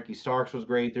 MJF and Ricky Starks was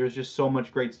great. There's just so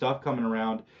much great stuff coming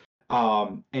around.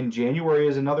 And January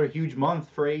is another huge month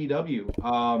for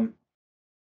AEW.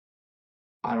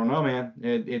 I don't know, man.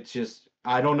 It's just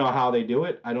I don't know how they do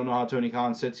it. I don't know how Tony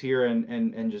Khan sits here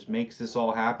and just makes this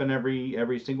all happen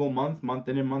every single month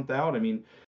in and month out. I mean,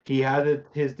 he has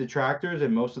his detractors,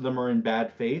 and most of them are in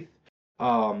bad faith.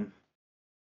 But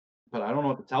I don't know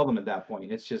what to tell them at that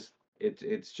point. It's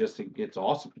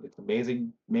awesome. It's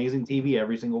amazing TV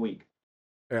every single week.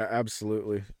 Yeah,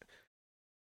 absolutely.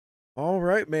 All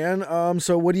right, man.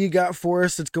 So what do you got for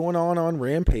us that's going on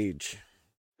Rampage?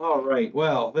 All right.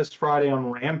 Well, this Friday on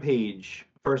Rampage,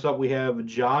 first up we have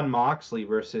Jon Moxley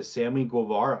versus Sammy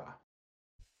Guevara.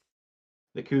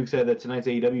 The Coug said that tonight's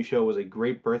AEW show was a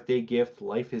great birthday gift.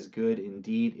 Life is good.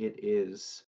 Indeed, it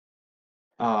is.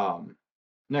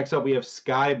 Next up, we have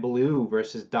Sky Blue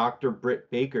versus Dr. Britt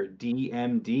Baker,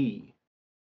 DMD.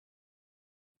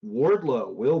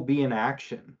 Wardlow will be in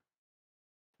action.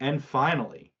 And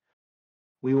finally,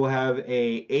 we will have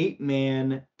a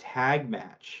 8-man tag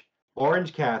match.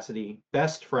 Orange Cassidy,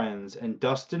 Best Friends, and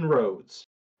Dustin Rhodes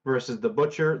versus The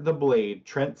Butcher, The Blade,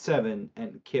 Trent Seven,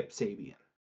 and Kip Sabian.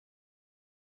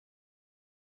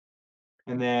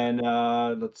 And then,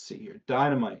 let's see here,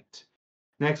 Dynamite.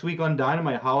 Next week on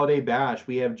Dynamite Holiday Bash,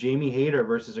 we have Jamie Hayter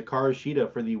versus Hikaru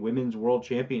Shida for the Women's World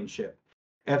Championship.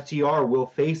 FTR will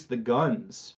face the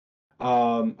Guns.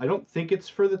 I don't think it's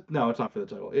for the... No, it's not for the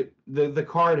title. The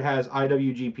card has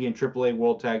IWGP and AAA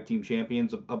World Tag Team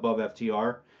Champions above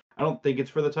FTR. I don't think it's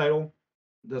for the title.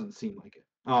 It doesn't seem like it.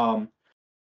 And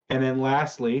then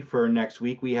lastly, for next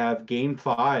week, we have Game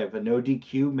 5, a no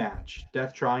DQ match.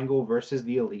 Death Triangle versus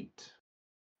the Elite.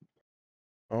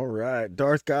 All right.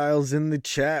 Darth Giles in the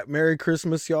chat. Merry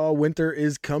Christmas, y'all. Winter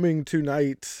is coming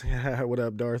tonight. What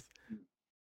up, Darth?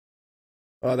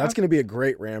 That's going to be a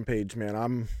great Rampage, man.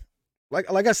 I'm like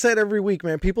I said every week,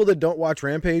 man, people that don't watch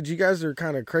Rampage, you guys are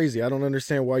kind of crazy. I don't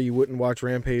understand why you wouldn't watch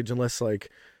Rampage unless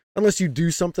you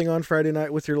do something on Friday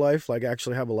night with your life, like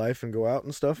actually have a life and go out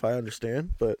and stuff. I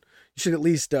understand, but you should at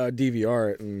least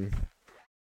DVR it and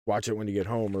watch it when you get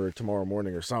home or tomorrow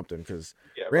morning or something, because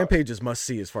Rampage is must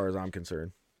see as far as I'm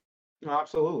concerned. No,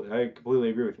 absolutely. I completely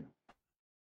agree with you.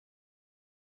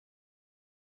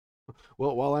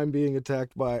 Well, while I'm being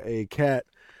attacked by a cat,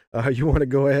 you want to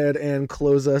go ahead and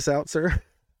close us out, sir?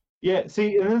 Yeah,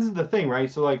 see, and this is the thing,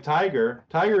 right? So, like, Tiger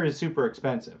is super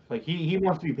expensive. Like, he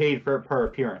wants to be paid per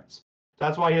appearance.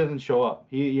 That's why he doesn't show up.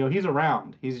 He's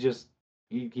around. He's just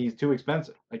he's too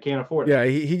expensive. I can't afford it. Yeah,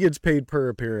 he gets paid per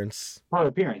appearance. Per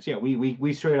appearance, yeah.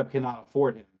 We straight up cannot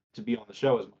afford him to be on the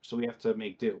show as much, so we have to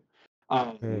make do.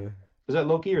 Is that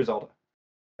Loki or Zelda?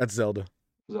 That's Zelda.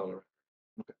 Zelda.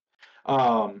 Okay.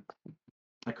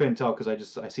 I couldn't tell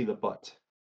because I see the butt.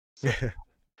 So,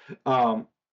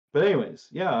 but anyways,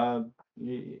 yeah,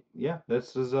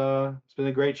 this is it's been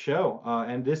a great show,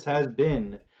 and this has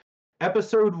been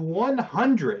episode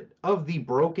 100 of the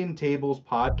Broken Tables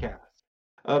podcast.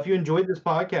 If you enjoyed this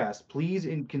podcast, please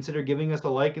consider giving us a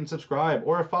like and subscribe,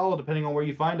 or a follow, depending on where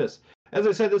you find us. As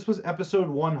I said, this was episode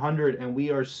 100, and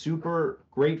we are super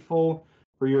grateful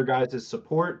for your guys'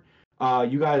 support.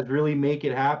 You guys really make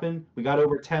it happen. We got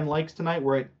over 10 likes tonight.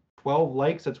 We're at 12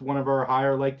 likes. That's one of our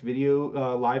higher liked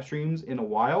video live streams in a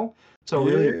while. So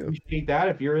really appreciate that.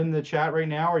 If you're in the chat right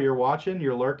now, or you're watching,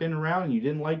 you're lurking around and you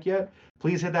didn't like yet,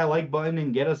 please hit that like button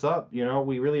and get us up.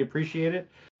 We really appreciate it.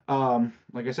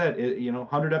 Like I said,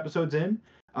 100 episodes in.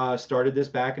 Started this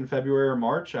back in February or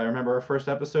March. I remember our first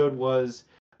episode was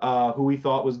who we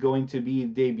thought was going to be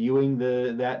debuting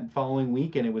that following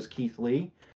week, and it was Keith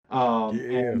Lee.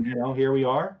 And here we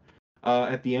are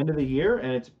at the end of the year,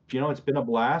 and it's been a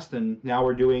blast. And now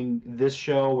we're doing this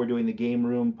show. We're doing the Game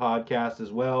Room podcast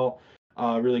as well,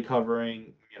 really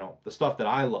covering the stuff that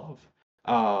I love,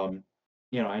 and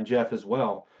Jeff as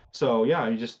well. So yeah,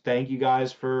 I just thank you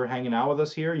guys for hanging out with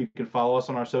us here. You can follow us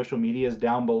on our social medias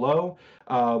down below.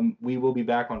 We will be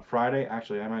back on Friday.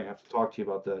 Actually, I might have to talk to you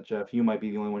about that, Jeff. You might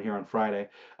be the only one here on Friday.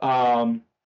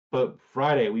 But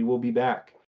Friday we will be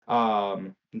back.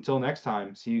 Until next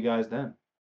time, see you guys then.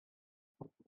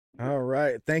 All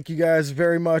right. Thank you guys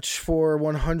very much for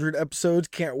 100 episodes.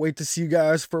 Can't wait to see you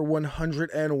guys for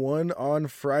 101 on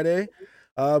Friday.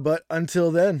 But until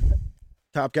then,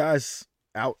 top guys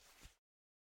out.